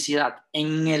patogenicidad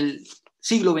en el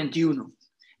siglo XXI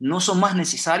no son más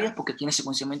necesarias porque tiene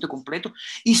secuenciamiento completo.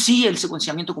 Y sí, el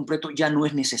secuenciamiento completo ya no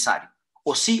es necesario.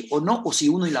 O sí o no, o sí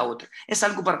uno y la otra. Es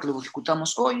algo para que lo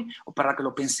discutamos hoy o para que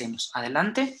lo pensemos.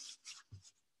 Adelante.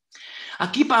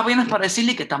 Aquí apenas para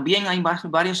decirle que también hay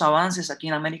varios avances aquí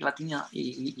en América Latina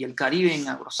y el Caribe, en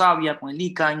Agrosavia, con el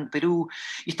ICA, en Perú,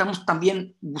 y estamos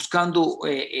también buscando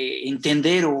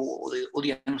entender o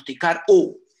diagnosticar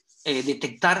o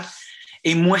detectar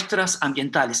en muestras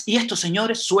ambientales. Y esto,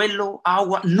 señores, suelo,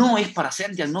 agua, no es para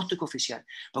hacer diagnóstico oficial,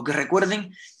 porque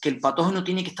recuerden que el patógeno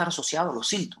tiene que estar asociado a los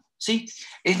síntomas, ¿sí?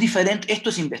 Es diferente, esto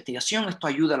es investigación, esto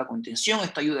ayuda a la contención,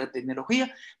 esto ayuda a la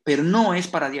epidemiología, pero no es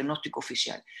para diagnóstico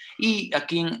oficial. Y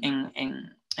aquí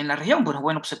en la región,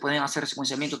 bueno, pues se pueden hacer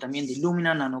secuenciamiento también de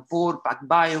Illumina, Nanopore,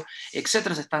 PacBio,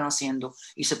 etcétera, se están haciendo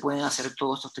y se pueden hacer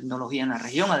todas estas tecnologías en la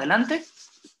región. Adelante.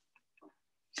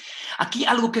 Aquí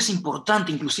algo que es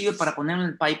importante, inclusive para poner en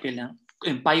el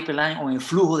pipeline o en el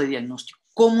flujo de diagnóstico.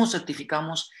 ¿Cómo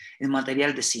certificamos el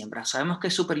material de siembra? Sabemos que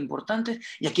es súper importante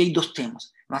y aquí hay dos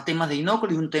temas. Más temas de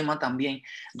inóculo y un tema también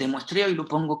de muestreo, y lo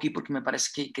pongo aquí porque me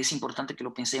parece que es importante que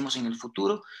lo pensemos en el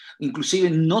futuro. Inclusive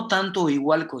no tanto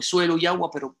igual con suelo y agua,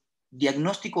 pero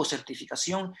diagnóstico o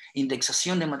certificación,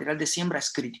 indexación de material de siembra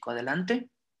es crítico. Adelante.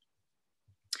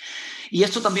 Y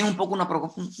esto también un poco una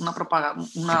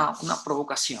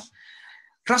provocación.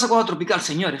 Raza 4 tropical,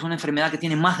 señores, es una enfermedad que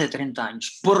tiene más de 30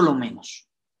 años, por lo menos.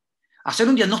 Hacer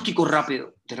un diagnóstico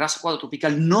rápido de raza 4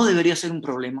 tropical no debería ser un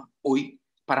problema hoy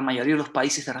para la mayoría de los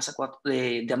países de raza 4,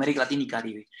 de América Latina y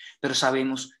Caribe, pero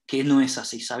sabemos que no es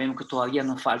así, sabemos que todavía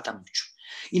nos falta mucho.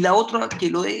 Y la otra, que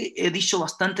lo he dicho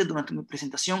bastante durante mi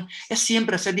presentación, es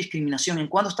siempre hacer discriminación en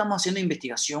cuando estamos haciendo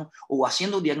investigación o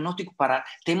haciendo diagnóstico para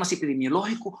temas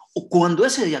epidemiológicos, o cuando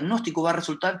ese diagnóstico va a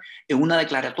resultar en una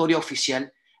declaratoria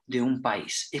oficial de un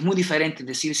país. Es muy diferente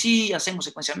decir, sí, hacemos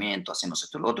secuenciamiento, hacemos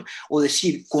esto y lo otro, o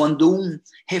decir, cuando un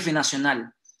jefe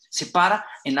nacional se para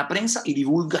en la prensa y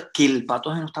divulga que el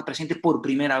patógeno está presente por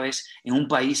primera vez en un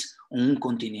país o en un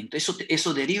continente.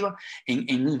 Eso deriva en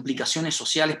implicaciones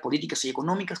sociales, políticas y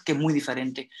económicas, que es muy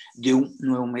diferente de un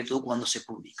nuevo método cuando se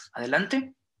publica.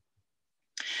 Adelante.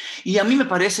 Y a mí me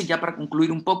parece, ya para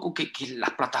concluir un poco, que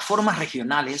las plataformas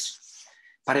regionales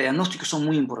para el diagnóstico son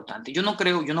muy importantes. Yo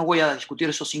no voy a discutir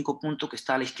esos 5 puntos que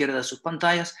está a la izquierda de sus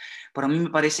pantallas, pero a mí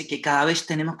me parece que cada vez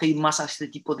tenemos que ir más a este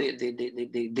tipo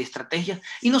de estrategias,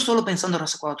 y no solo pensando en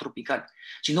raza 4 tropical,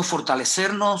 sino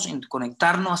fortalecernos,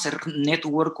 conectarnos, hacer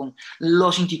network con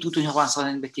los institutos avanzados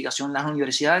de investigación, las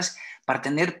universidades, para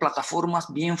tener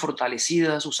plataformas bien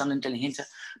fortalecidas usando inteligencia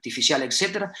artificial,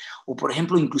 etcétera, o por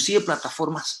ejemplo, inclusive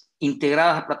plataformas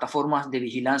integradas a plataformas de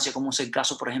vigilancia, como es el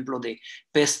caso, por ejemplo, de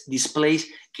Pest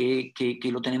Displays, que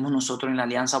lo tenemos nosotros en la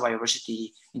Alianza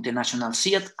Biodiversity International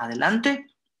CIAT. Adelante.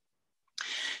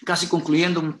 Casi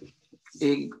concluyendo,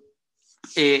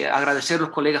 agradecer a los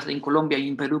colegas en Colombia y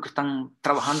en Perú que están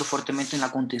trabajando fuertemente en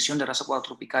la contención de raza 4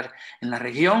 tropical en la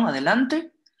región.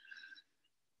 Adelante.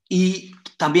 Y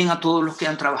también a todos los que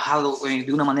han trabajado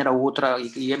de una manera u otra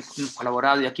y hemos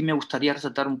colaborado. Y aquí me gustaría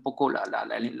resaltar un poco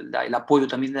el apoyo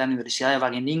también de la Universidad de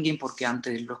Wageningen, porque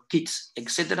antes los kits,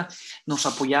 etcétera, nos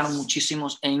apoyaron muchísimo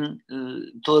en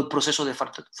todo el proceso de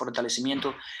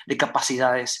fortalecimiento de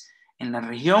capacidades en la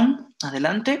región.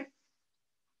 Adelante.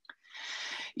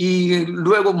 Y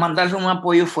luego mandarle un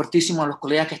apoyo fuertísimo a los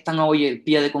colegas que están hoy el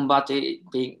pie de combate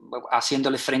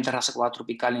haciéndole frente a raza 4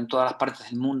 tropical en todas las partes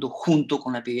del mundo junto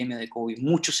con la epidemia de COVID.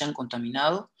 Muchos se han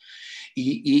contaminado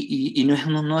y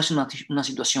no es una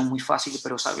situación muy fácil,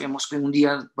 pero sabemos que un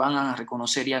día van a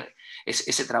reconocer ya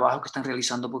ese trabajo que están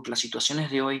realizando, porque las situaciones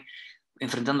de hoy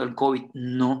enfrentando el COVID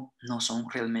no son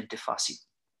realmente fáciles.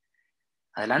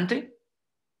 Adelante.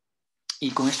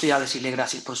 Y con esto ya decirle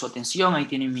gracias por su atención. Ahí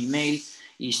tienen mi email.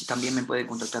 Y también me puede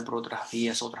contactar por otras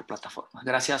vías, otras plataformas.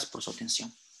 Gracias por su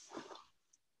atención.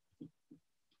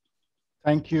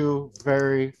 Thank you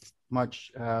very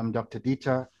much, Dr.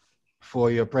 Dieter,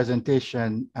 for your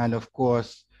presentation and, of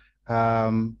course,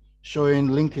 showing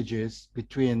linkages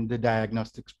between the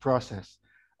diagnostics process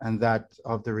and that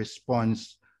of the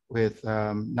response with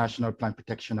national plant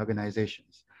protection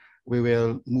organizations. We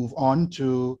will move on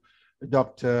to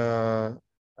Dr.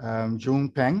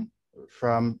 Jung Peng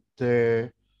from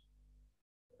the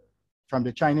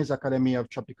Chinese Academy of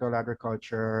Tropical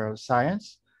Agricultural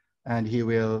Science, and he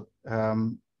will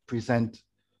do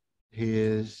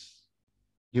his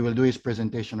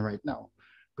presentation right now.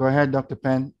 Go ahead, Dr.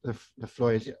 Peng, the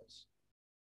floor is yours.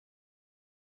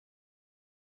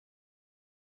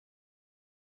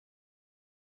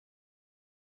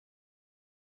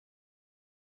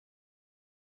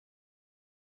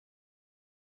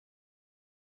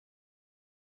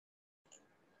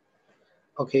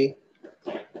 Okay,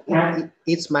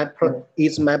 it's my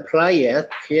pleasure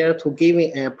here to give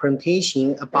a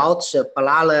presentation about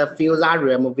Balala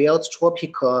Fusarium Wilt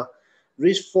tropical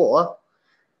TR4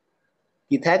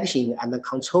 detection and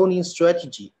controlling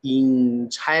strategy in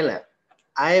China.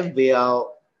 I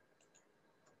will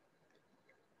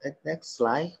next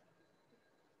slide.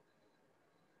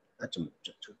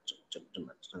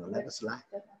 Next slide.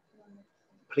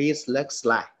 Please, next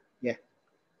slide. Yeah.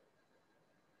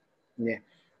 Yeah.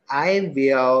 I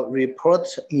will report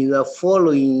in the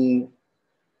following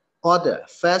order.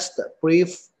 First,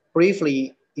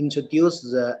 briefly introduce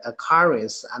the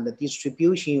occurrence and the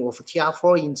distribution of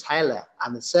TR4 in China,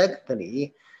 and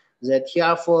secondly, the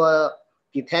TR4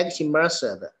 detection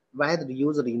method widely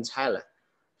used in China.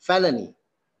 Finally,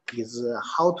 is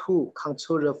how to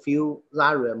control the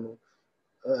Fusarium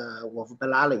of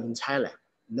Balala in China.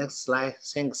 Next slide,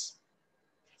 thanks.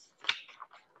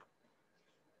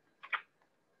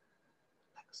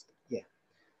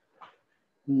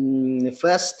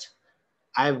 First,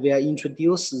 I will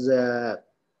introduce the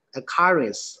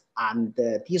occurrence and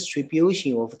the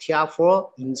distribution of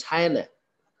TR4 in China.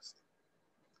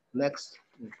 Next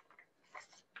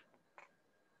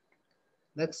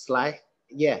slide.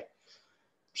 Yeah.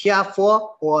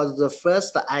 TR4 was the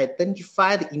first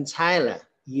identified in China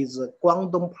is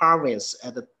Guangdong province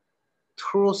at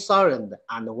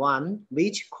 2001,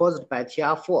 which caused by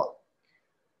TR4.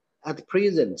 At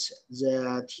present,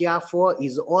 the TR4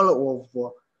 is all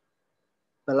over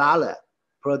Balala,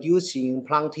 producing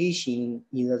plantation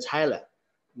in China.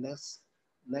 Next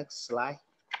slide.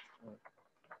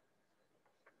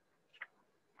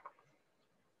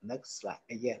 Next slide.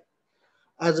 Yeah.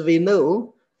 As we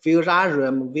know,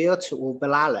 Fusarium Wilt of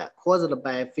Balala caused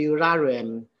by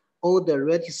Fusarium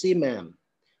odoraticimum,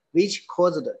 which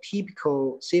caused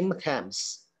typical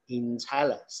symptoms in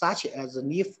China, such as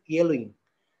leaf yellowing,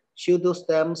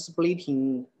 pseudostem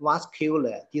splitting,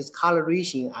 vascular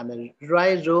discoloration, and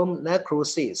rhizome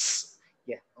necrosis.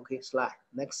 Yeah, okay, slide.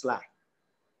 Next slide.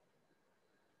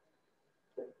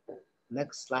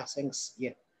 Next slide, thanks.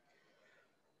 Yeah.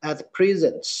 At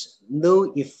present,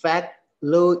 no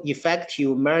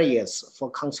effective measures for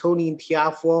controlling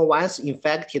TR4 once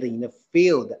infected in the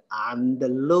field, and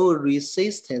low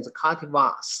resistance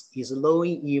cultivars is known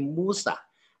in Musa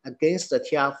against the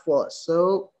TR4.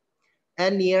 So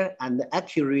near and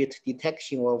accurate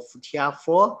detection of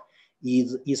TR4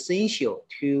 is essential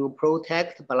to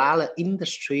protect Balala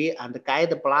industry and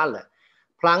guide Balala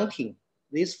planting.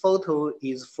 This photo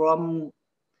is from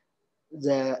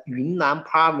the Yunnan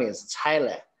province,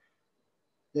 China.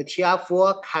 The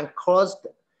TR4 can cause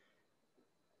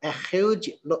a huge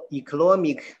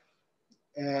economic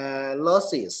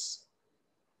losses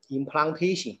in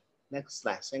plantation. Next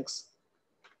slide, thanks.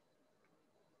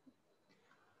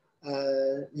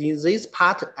 In this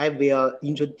part, I will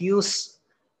introduce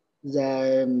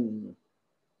the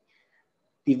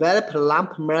developed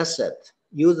lamp method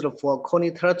used for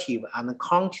quantitative and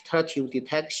quantitative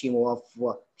detection of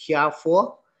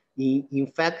TR4 in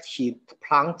infected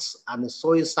plants and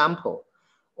soil sample.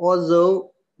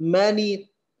 Although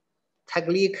many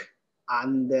technique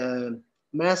and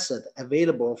method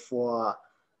available for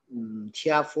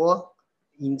TR4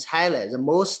 in China, the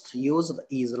most used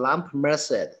is lamp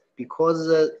method because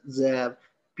the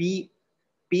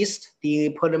beast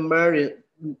DNA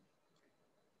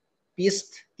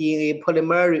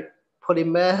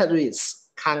polymerase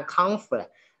can confer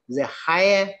the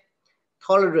higher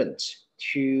tolerance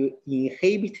to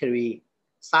inhibitory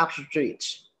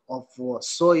substrate of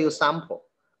soil sample.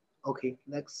 Okay,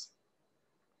 next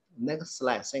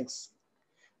slide, thanks.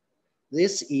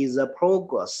 This is the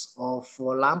progress of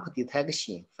lamp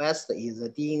detection. First is the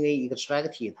DNA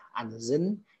extracted, and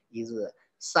then is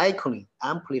cycling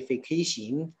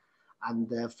amplification, and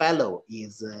the follow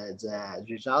is the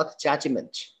result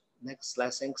judgment. Next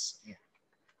slide, thanks. Yeah.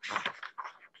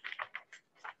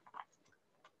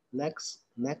 Next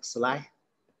slide.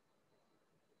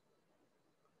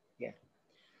 Yeah.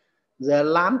 The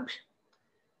lamp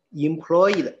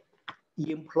employed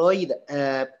employed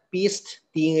a beast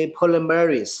DNA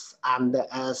polymerase and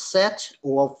a set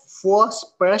of 4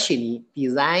 specially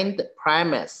designed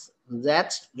primers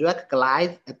that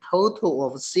recognize a total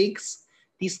of 6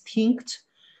 distinct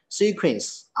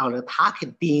sequences on the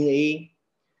target DNA.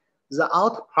 The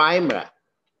out primer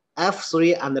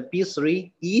F3 and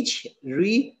B3 each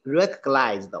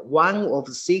recognized one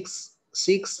of 6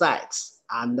 sites,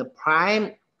 and the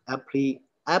prime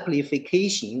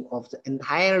amplification of the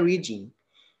entire region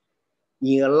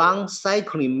in a long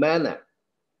cycling manner.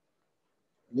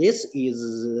 This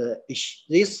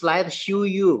slide shows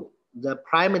you the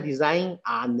primer design,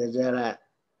 and the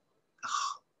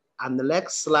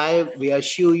next slide will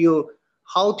show you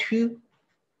how to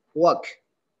work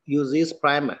use this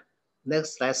primer.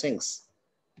 Next slide, thanks.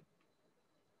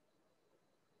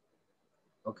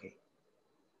 Okay,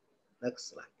 next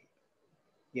slide.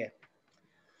 Yeah.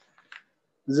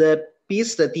 The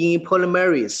beast DNA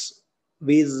polymerase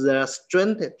with the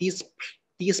strength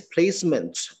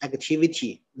displacement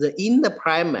activity, the inner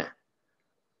primer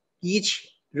each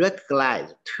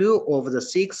recognize 2 of the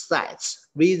 6 sites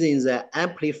within the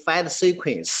amplified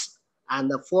sequence and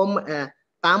form a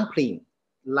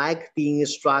dumpling-like DNA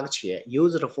structure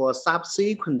used for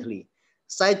subsequently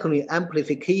cycling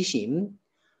amplification.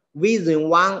 Within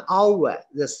 1 hour,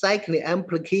 the cycling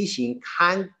amplification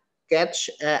can get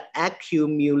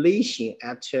accumulation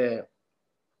at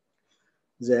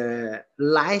the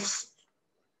life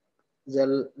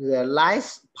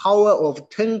power of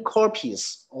 10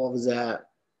 copies of the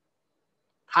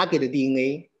target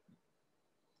DNA.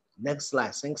 Next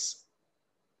slide, thanks.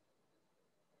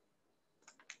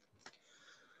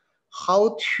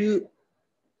 How to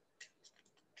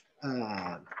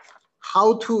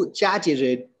judge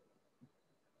the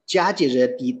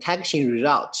detection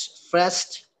results.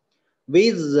 First,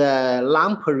 with the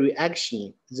lump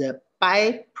reaction, the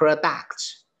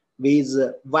byproduct with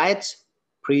white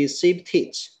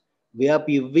precipitate will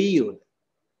be viewed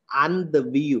and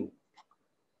viewed.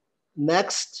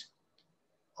 Next,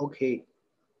 okay,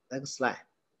 next slide.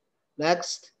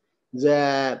 Next,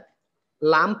 the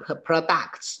lump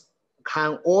products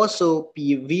can also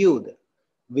be viewed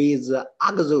with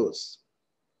agarose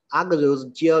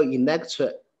gel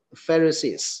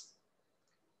electrophoresis.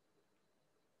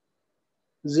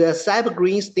 The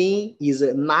cyber-green stain is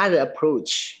another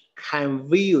approach can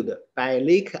viewed by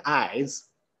naked eyes.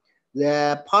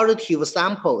 The positive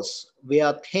samples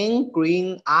will turn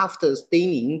green after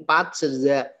staining, but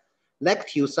the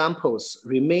negative samples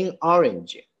remain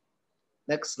orange.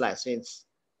 Next slide, please.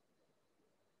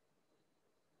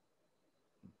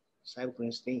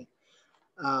 Cyber-green stain.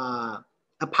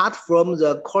 Apart from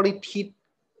the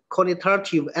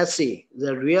qualitative assay,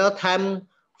 the real-time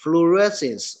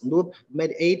fluorescence loop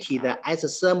mediated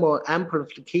isothermal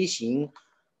amplification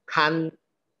can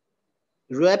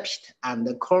rapid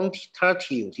and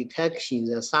quantitative detection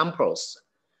the samples.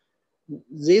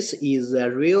 This is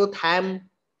a real-time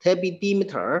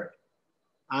turbidimeter,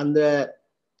 and the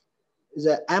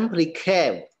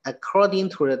amplitude according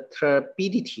to the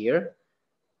turbidity.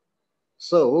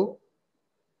 So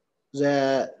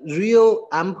the real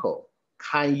ample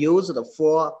can use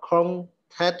for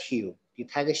quantitative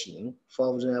detection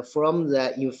from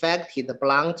the infected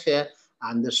plant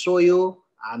and the soil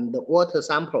and the water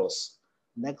samples.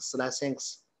 Next slide,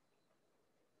 thanks.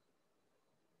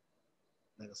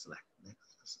 Next slide,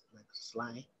 next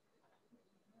slide.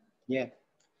 Yeah.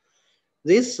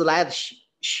 This slide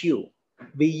shows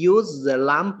we use the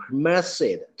lump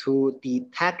method to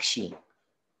detection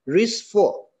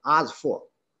RIS4, RS4,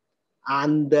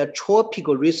 and the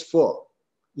tropical RIS4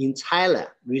 in Thailand,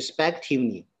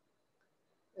 respectively.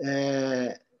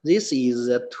 This is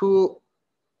the 2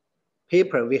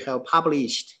 papers we have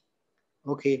published.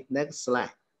 Okay, next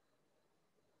slide.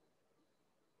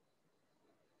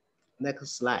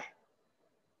 Next slide.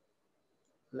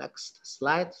 Next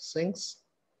slide, thanks.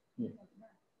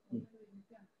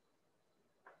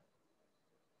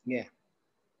 Yeah.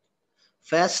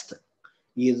 First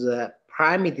is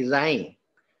prime design.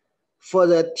 For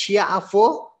the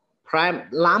TR4 prime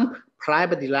lump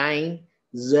prime design,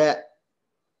 the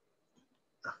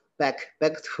back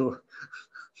to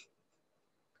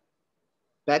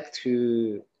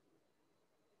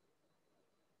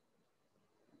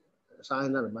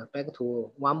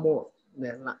one more.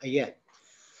 Yeah.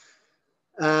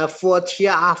 For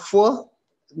TR4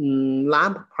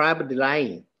 lump prime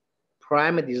design,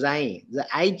 the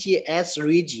IGS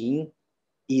region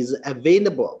is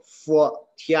available for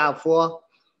TR4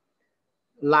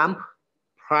 lump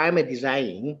primer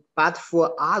design, but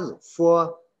for other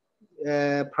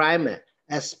primer,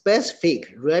 a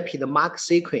specific rapid mark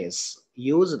sequence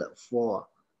used for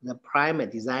the primer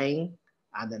design.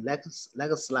 And the next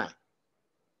slide.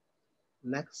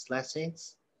 Next slide,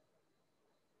 thanks.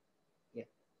 Yeah,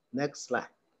 next slide.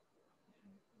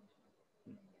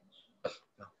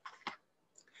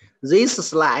 This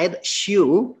slide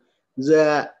shows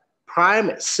the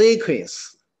primer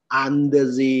sequence and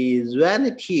the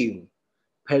relative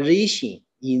position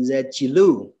in the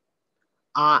genome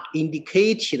are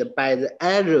indicated by the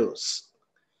arrows.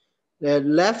 The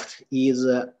left is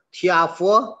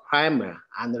TR4 primer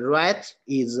and the right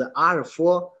is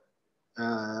R4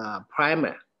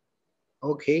 primer.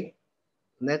 Okay,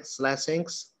 next slide,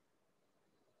 thanks.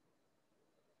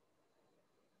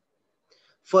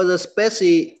 For the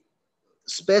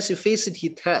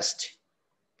specificity test,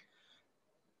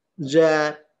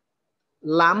 the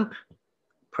LAMP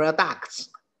products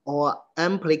or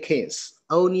applicants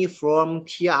only from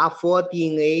TR4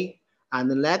 DNA, and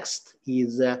the next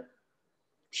is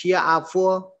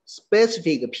TR4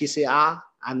 specific PCR,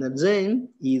 and then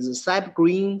is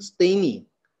cyber-green staining.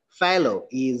 Fellow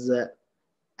is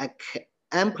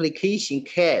application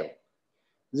curve.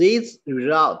 This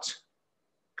result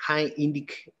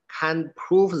can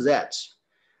prove that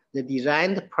the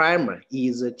designed primer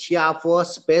is TR4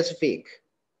 specific.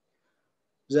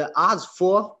 The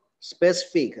R4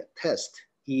 specific test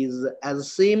is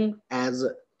as same as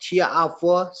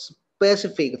TR4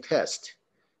 specific test.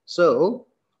 So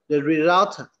the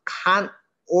result can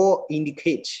all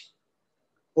indicated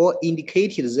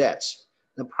that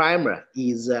the primer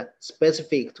is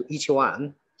specific to each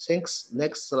one. Thanks.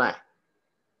 Next slide.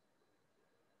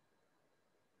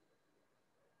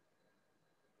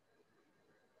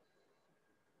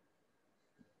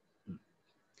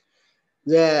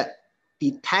 The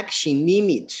detection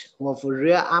limit of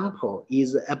real ample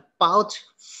is about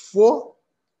 4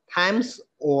 times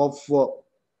of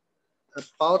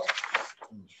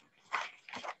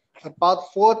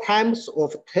about 4 times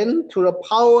of 10 to the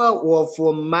power of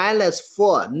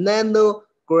 -4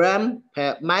 nanogram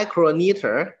per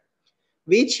microliter,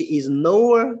 which is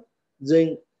lower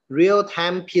than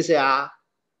real-time PCR.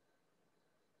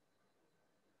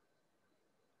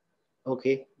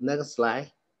 Okay, next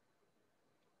slide.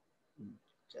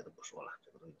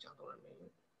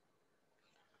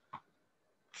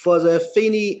 For the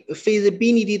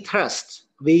feasibility test,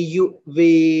 the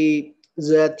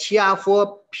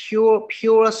TR4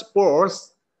 pure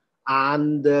spores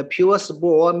and pure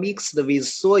spore mixed with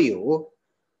soil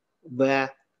were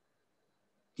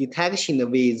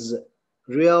detection with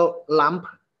real LAMP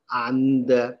and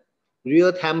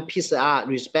real-time PCR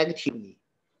respectively.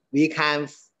 We can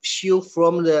show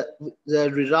from the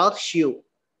result shown,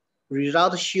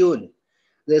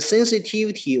 the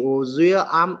sensitivity of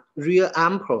real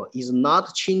ample is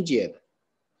not changed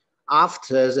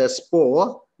after the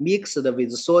spore mixed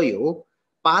with soil,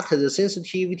 but the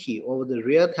sensitivity of the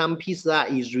real-time PCR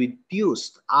is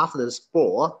reduced after the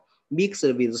spore mixed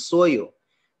with soil.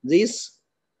 This,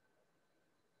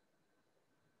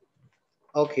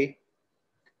 okay.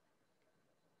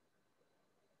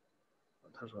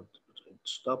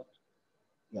 Stop.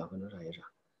 Yeah,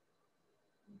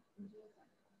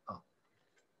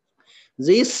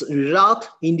 this result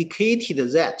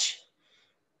indicated that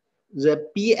the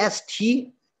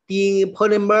BST DNA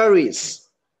polymerase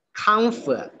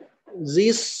confer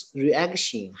this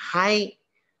reaction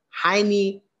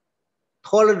highly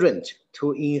tolerant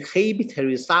to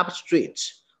inhibitory substrate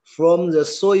from the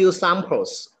soil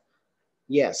samples.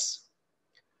 Yes,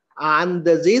 and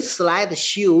this slide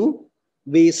shows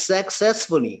we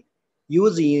successfully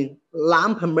using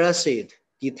LAMP method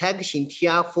detection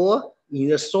TR4 in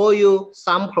the soil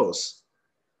samples.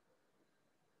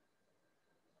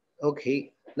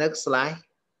 Okay, next slide.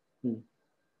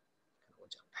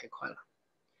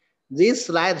 This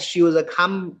slide shows the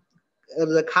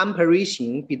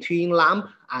comparison between LAMP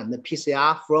and the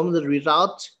PCR. From the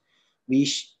result,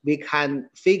 we can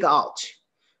figure out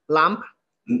LAMP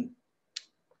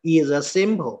is a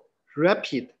simple,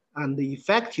 rapid, and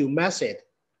effective method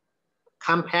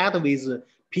compared with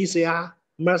PCR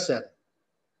method.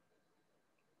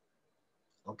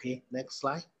 Okay, next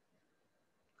slide.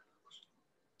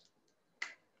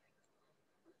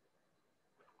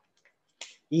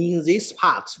 In this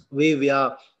part, we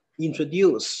will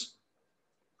introduce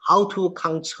how to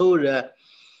control the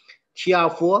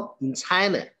TR4 in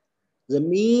China. The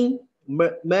main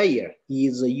measure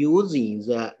is using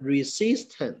the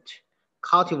resistant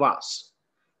cultivars,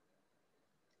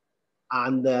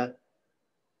 and the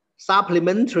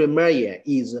supplementary measure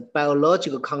is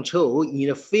biological control in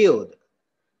the field.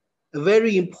 A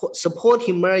very important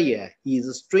supporting measure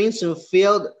is strengthened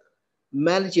field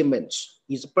management,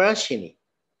 especially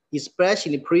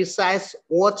especially precise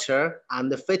water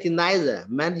and fertilizer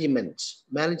management.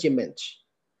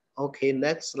 Okay,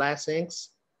 next slide, thanks.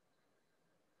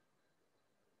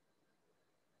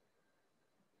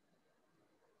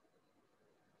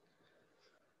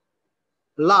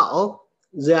 Now,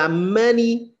 there are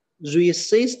many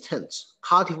resistant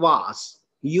cultivars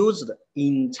used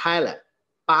in China,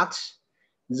 but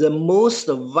the most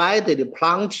widely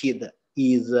planted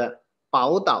is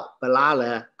Baodao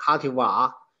banana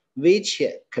cultivar, which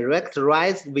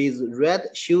characterized with red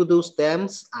pseudo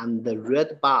stems and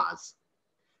red bars.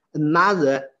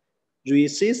 Another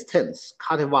resistant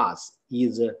cultivar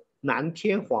is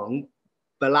Nantianhuang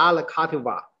banana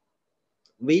cultivar,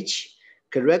 which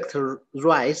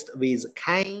characterized with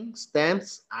cane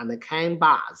stems and cane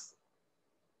bars.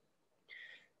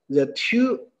 The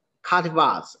two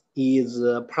cultivars is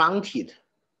planted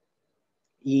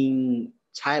in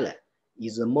China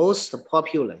is the most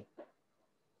popular.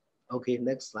 Okay,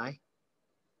 next slide.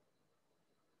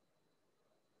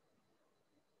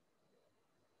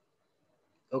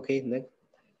 Okay, next.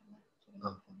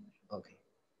 Oh, okay.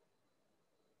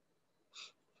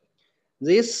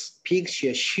 This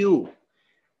picture shows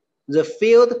the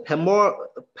field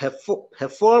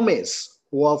performance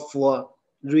of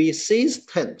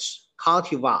resistant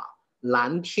cultivar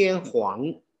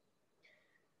Nantianhuang.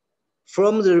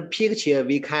 From the picture,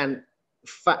 we can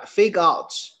figure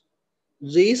out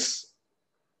these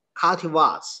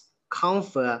cultivars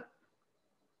confer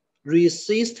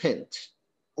resistant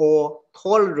or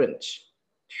tolerant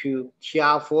to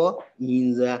TR4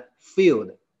 in the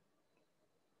field.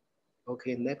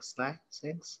 Okay, next slide,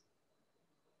 thanks.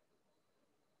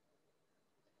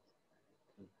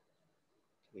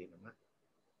 Wait a minute.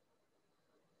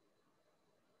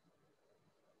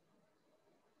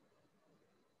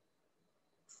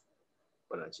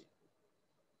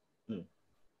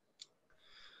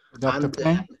 Dr.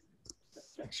 Penn,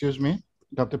 excuse me,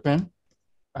 Dr. Penn.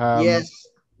 Yes.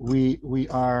 We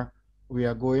are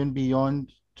going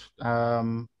beyond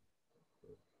the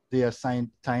assigned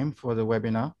time for the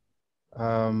webinar.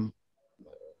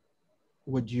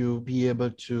 Would you be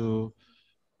able to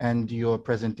end your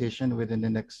presentation within the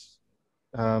next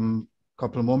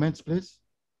couple of moments, please?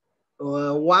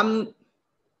 1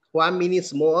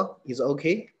 minute more is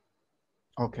okay.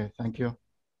 Okay, thank you.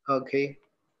 Okay.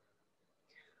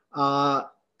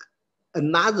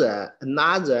 Another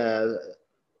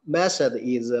method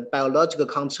is biological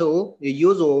control. The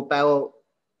usual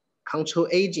biocontrol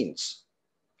agents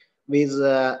with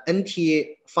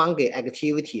anti-fungal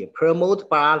activity promote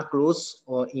blood growth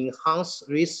or enhance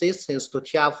resistance to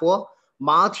TR4.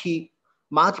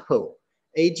 Multiple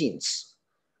agents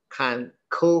can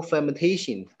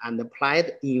co-fermentation and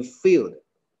applied in field,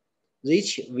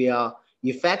 which will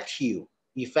effective.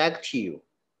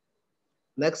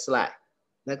 Next slide,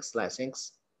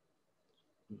 thanks.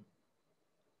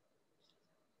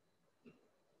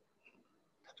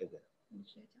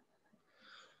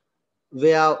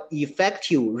 Will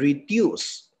effective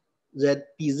reduce the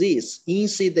disease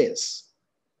incidence.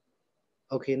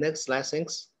 Okay, next slide,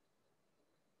 thanks.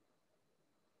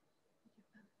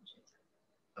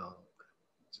 Oh,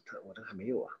 我这还没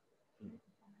有啊。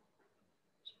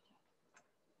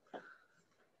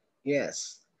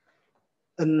Yes.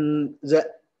 The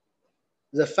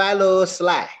final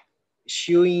slide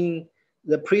showing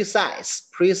the precise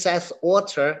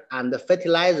water and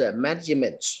fertilizer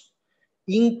management,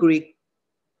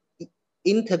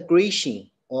 integration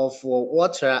of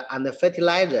water and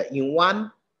fertilizer in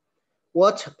one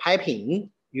water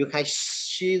piping. You can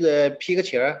see the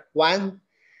picture, 1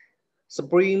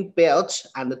 spring belt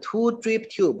and 2 drip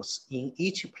tubes in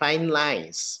each planting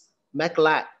lines.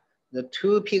 The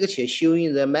 2 pictures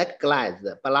showing the mechanized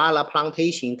banana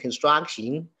plantation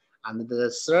construction, and the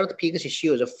 3rd picture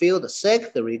shows the field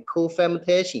secondary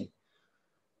co-fermentation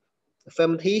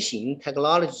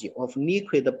technology of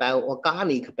liquid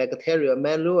bioorganic bacterial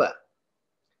manure.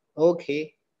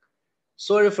 Okay,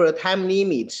 sorry for the time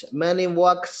limit. Many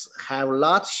works have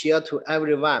not shared to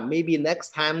everyone. Maybe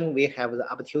next time we have the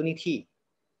opportunity.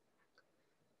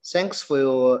 Thanks for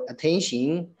your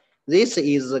attention. This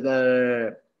is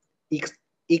the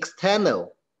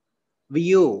external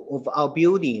view of our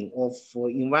building of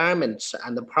Environment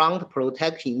and Plant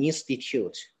Protection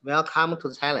Institute. Welcome to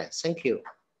Thailand. Thank you.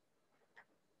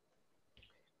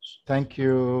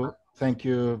 Thank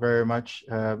you very much,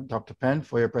 Dr. Penn,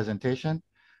 for your presentation.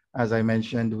 As I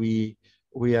mentioned, we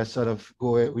have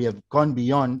gone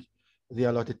beyond the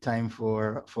allotted time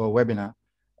for a webinar,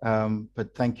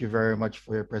 but thank you very much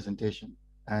for your presentation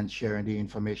and sharing the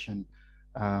information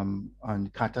on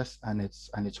CATAS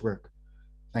and its work.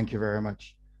 Thank you very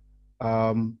much.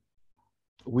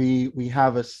 We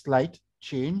have a slight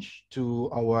change to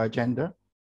our agenda.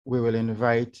 We will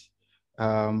invite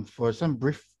for some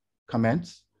brief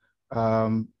comments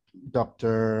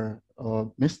Dr.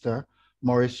 or Mr.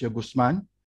 Mauricio Guzman,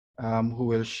 who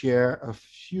will share a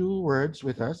few words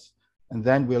with us, and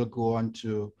then we'll go on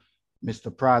to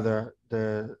Mr. Prather,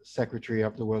 the Secretary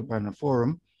of the World Partner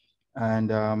Forum,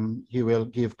 and he will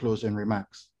give closing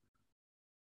remarks.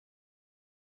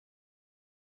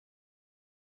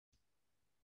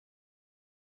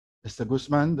 Mr.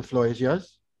 Guzman, the floor is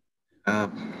yours.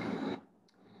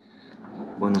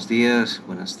 Buenos días,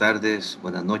 buenas tardes,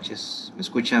 buenas noches. ¿Me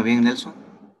escucha bien, Nelson?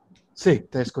 Sí,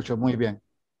 te escucho muy bien.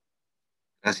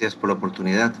 Gracias por la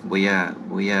oportunidad. Voy a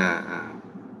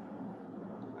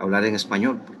hablar en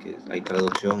español porque hay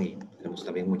traducción y tenemos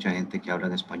también mucha gente que habla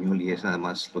en español y es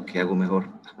además lo que hago mejor.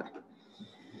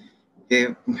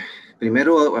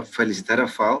 Primero, felicitar a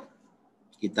FAO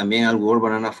y también al World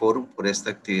Banana Forum por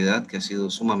esta actividad que ha sido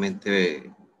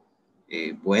sumamente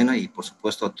buena, y por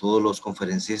supuesto a todos los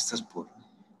conferencistas por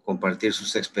compartir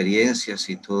sus experiencias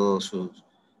y todos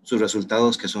sus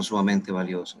resultados, que son sumamente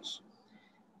valiosos.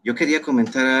 Yo quería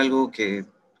comentar algo que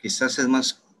quizás es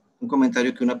más un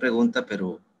comentario que una pregunta,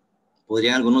 pero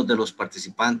podrían algunos de los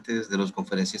participantes, de los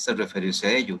conferencistas, referirse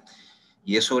a ello,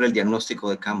 y es sobre el diagnóstico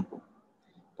de campo,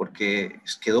 porque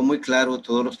quedó muy claro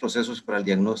todos los procesos para el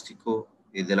diagnóstico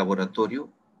de laboratorio,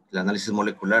 el análisis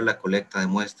molecular, la colecta de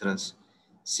muestras.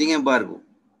 Sin embargo,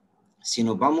 si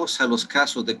nos vamos a los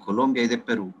casos de Colombia y de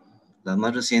Perú, las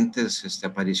más recientes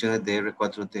apariciones de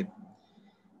R4T,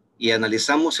 y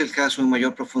analizamos el caso en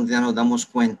mayor profundidad, nos damos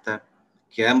cuenta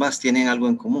que ambas tienen algo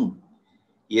en común,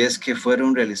 y es que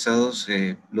fueron realizados,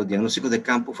 los diagnósticos de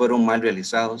campo fueron mal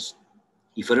realizados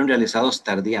y fueron realizados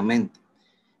tardíamente.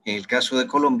 En el caso de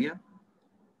Colombia,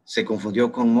 se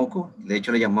confundió con moco, de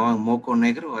hecho le llamaban moco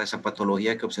negro a esa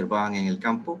patología que observaban en el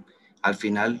campo. Al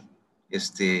final,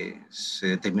 se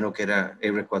determinó que era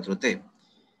R4T.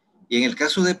 Y en el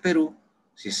caso de Perú,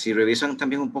 si revisan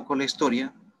también un poco la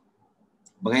historia,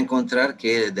 van a encontrar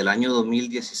que desde el año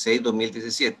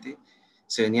 2016-2017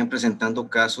 se venían presentando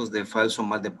casos de falso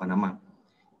mal de Panamá.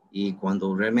 Y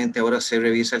cuando realmente ahora se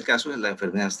revisa el caso, la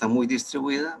enfermedad está muy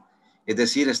distribuida, es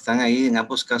decir, están ahí en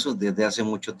ambos casos desde hace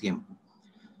mucho tiempo.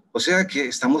 O sea que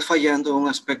estamos fallando en un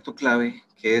aspecto clave,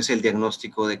 que es el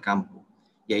diagnóstico de campo.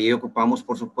 Y ahí ocupamos,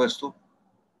 por supuesto,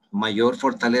 mayor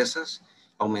fortalezas,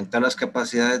 aumentar las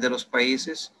capacidades de los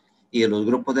países y de los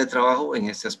grupos de trabajo en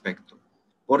este aspecto.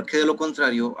 Porque de lo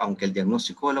contrario, aunque el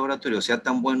diagnóstico de laboratorio sea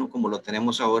tan bueno como lo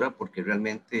tenemos ahora, porque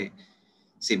realmente,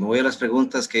 si me voy a las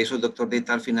preguntas que hizo el doctor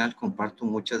Deita al final, comparto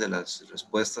muchas de las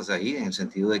respuestas ahí, en el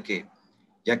sentido de que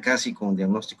ya casi con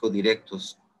diagnósticos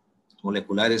directos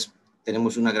moleculares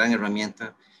tenemos una gran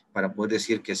herramienta para poder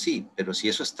decir que sí, pero si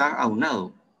eso está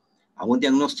aunado a un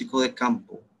diagnóstico de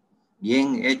campo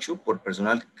bien hecho por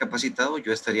personal capacitado,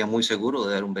 yo estaría muy seguro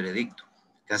de dar un veredicto.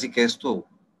 Casi que esto,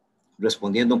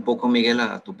 respondiendo un poco, Miguel,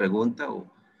 a tu pregunta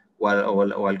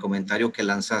o al comentario que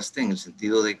lanzaste, en el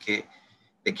sentido de que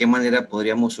de qué manera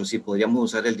podríamos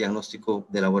usar el diagnóstico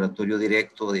de laboratorio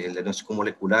directo, el diagnóstico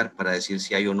molecular, para decir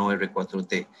si hay o no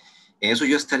R4T. En eso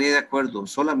yo estaría de acuerdo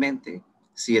solamente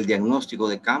si el diagnóstico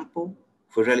de campo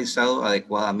fue realizado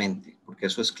adecuadamente, porque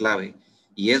eso es clave.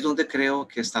 Y es donde creo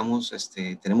que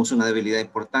tenemos una debilidad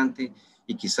importante,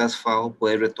 y quizás FAO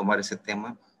puede retomar ese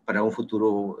tema para un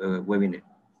futuro webinar.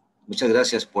 Muchas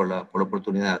gracias por la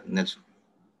oportunidad, Nelson.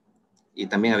 Y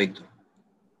también a Víctor.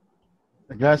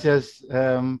 Gracias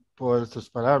por sus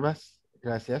palabras.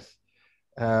 Gracias.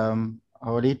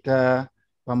 Ahorita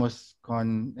vamos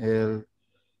con el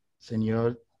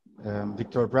señor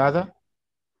Víctor Prada.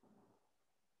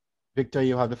 Víctor,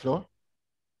 you have the floor.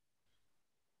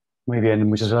 Muy bien,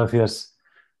 muchas gracias.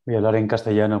 Voy a hablar en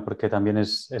castellano porque también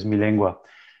es mi lengua.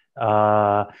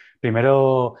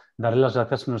 Primero, darle las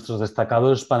gracias a nuestros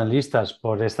destacados panelistas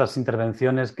por estas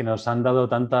intervenciones que nos han dado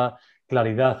tanta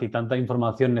claridad y tanta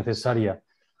información necesaria.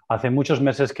 Hace muchos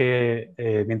meses que,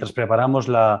 mientras preparamos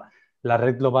la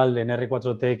red global en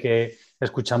R4T, que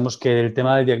escuchamos que el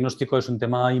tema del diagnóstico es un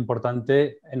tema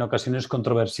importante, en ocasiones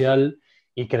controversial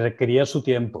y que requería su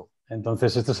tiempo.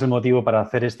 Entonces, este es el motivo para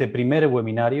hacer este primer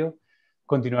webinario.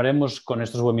 Continuaremos con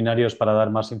estos webinarios para dar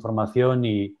más información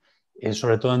y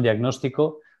sobre todo en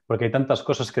diagnóstico, porque hay tantas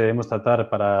cosas que debemos tratar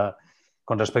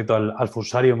con respecto al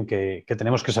Fusarium que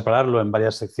tenemos que separarlo en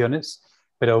varias secciones,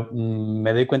 pero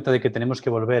me doy cuenta de que tenemos que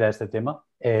volver a este tema.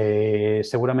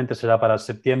 Seguramente será para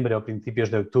septiembre o principios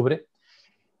de octubre.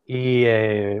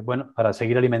 Y bueno, para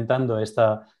seguir alimentando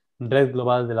esta red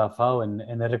global de la FAO en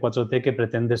R4T, que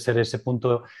pretende ser ese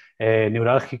punto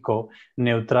neurálgico,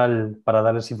 neutral, para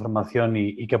darles información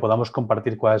y que podamos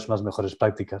compartir cuáles son las mejores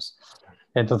prácticas.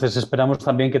 Entonces, esperamos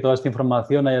también que toda esta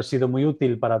información haya sido muy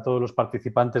útil para todos los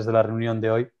participantes de la reunión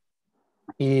de hoy.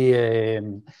 Y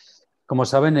como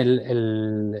saben,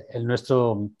 el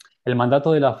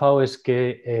mandato de la FAO es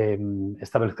que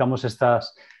establezcamos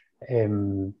estas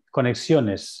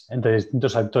conexiones entre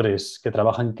distintos actores que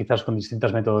trabajan quizás con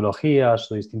distintas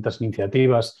metodologías o distintas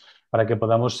iniciativas para que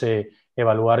podamos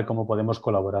evaluar cómo podemos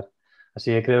colaborar.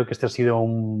 Así que creo que este ha sido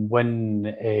un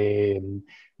buen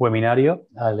webinario.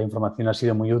 La información ha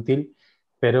sido muy útil,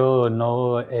 pero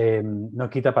no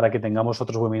quita para que tengamos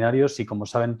otros webinarios y, como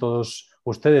saben todos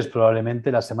ustedes,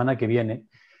 probablemente la semana que viene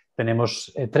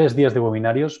tenemos 3 días de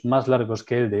webinarios más largos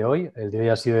que el de hoy. El de hoy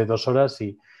ha sido de 2 horas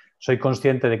y soy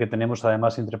consciente de que tenemos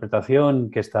además interpretación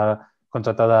que está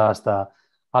contratada hasta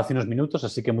hace unos minutos,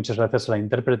 así que muchas gracias a la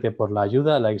intérprete por la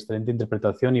ayuda, la excelente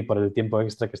interpretación y por el tiempo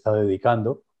extra que está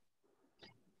dedicando.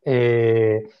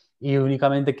 Y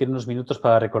únicamente quiero unos minutos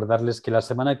para recordarles que la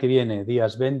semana que viene,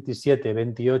 días 27,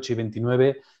 28 y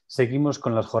 29, seguimos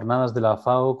con las jornadas de la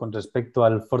FAO con respecto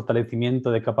al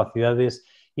fortalecimiento de capacidades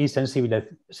y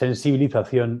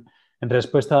sensibilización en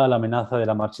respuesta a la amenaza de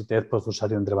la marchitez por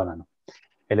Fusarium entre banano,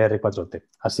 el R4T.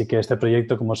 Así que este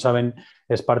proyecto, como saben,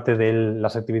 es parte de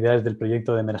las actividades del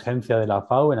proyecto de emergencia de la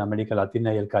FAO en América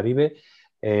Latina y el Caribe,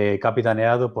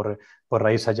 capitaneado por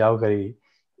Raisa Yauger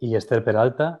y Esther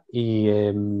Peralta, y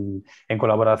en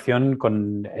colaboración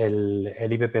con el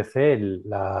IPPC,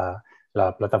 la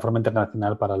Plataforma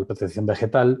Internacional para la Protección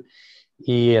Vegetal,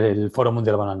 y el Foro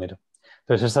Mundial Bananero.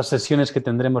 Entonces, estas sesiones que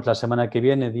tendremos la semana que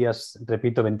viene, días,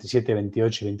 repito, 27,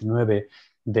 28 y 29,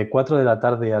 de 4 de la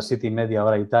tarde a 7:30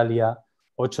 hora Italia,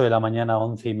 8 de la mañana a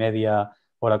 11:30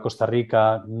 hora Costa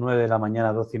Rica, 9 de la mañana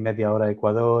a 12:30 hora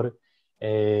Ecuador.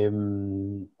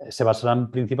 Se basarán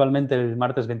principalmente el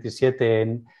martes 27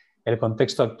 en el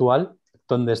contexto actual,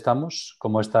 dónde estamos,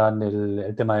 cómo está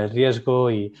el tema del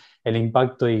riesgo y el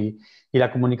impacto y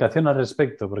la comunicación al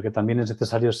respecto, porque también es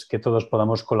necesario que todos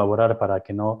podamos colaborar para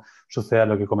que no suceda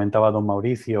lo que comentaba don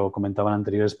Mauricio o comentaban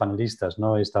anteriores panelistas,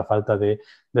 ¿no? Esta falta de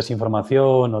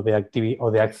desinformación o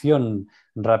de acción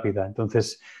rápida.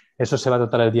 Entonces, eso se va a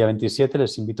tratar el día 27,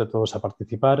 les invito a todos a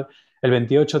participar. El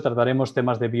 28 trataremos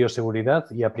temas de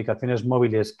bioseguridad y aplicaciones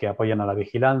móviles que apoyan a la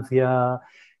vigilancia,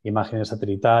 imágenes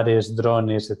satelitales,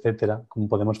 drones, etcétera, cómo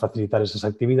podemos facilitar esas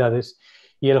actividades.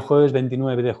 Y el jueves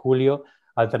 29 de julio,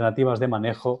 alternativas de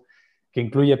manejo, que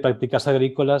incluye prácticas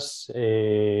agrícolas,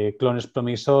 clones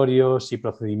promisorios y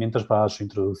procedimientos para su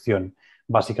introduccción,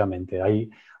 básicamente. Hay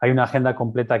una agenda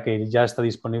completa que ya está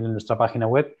disponible en nuestra página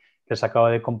web. Les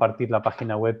acaba de compartir la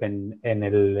página web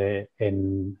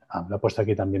lo ha puesto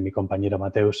aquí también mi compañero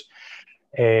Mateus.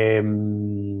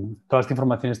 Toda esta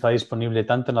información está disponible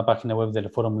tanto en la página web del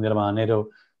Foro Mundial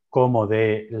Bananero como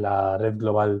de la red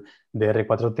global de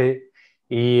R4T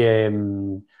y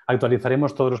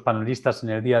actualizaremos todos los panelistas en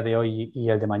el día de hoy y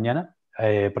el de mañana,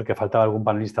 porque faltaba algún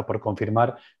panelista por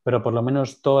confirmar, pero por lo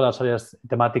menos todas las áreas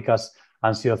temáticas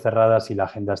han sido cerradas y la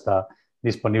agenda está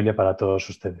disponible para todos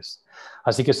ustedes.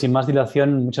 Así que sin más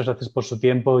dilación, muchas gracias por su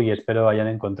tiempo y espero hayan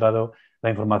encontrado la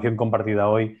información compartida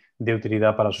hoy de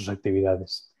utilidad para sus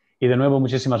actividades. Y de nuevo,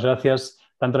 muchísimas gracias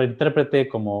tanto al intérprete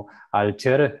como al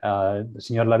chair, al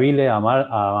señor Laville,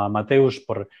 a Mateus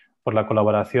por la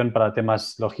colaboración para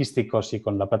temas logísticos y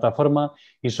con la plataforma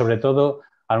y sobre todo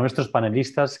a nuestros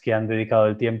panelistas que han dedicado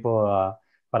el tiempo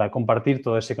para compartir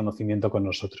todo ese conocimiento con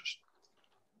nosotros.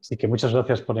 Así que muchas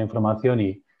gracias por la información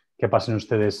y que pasen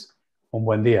ustedes un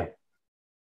buen día.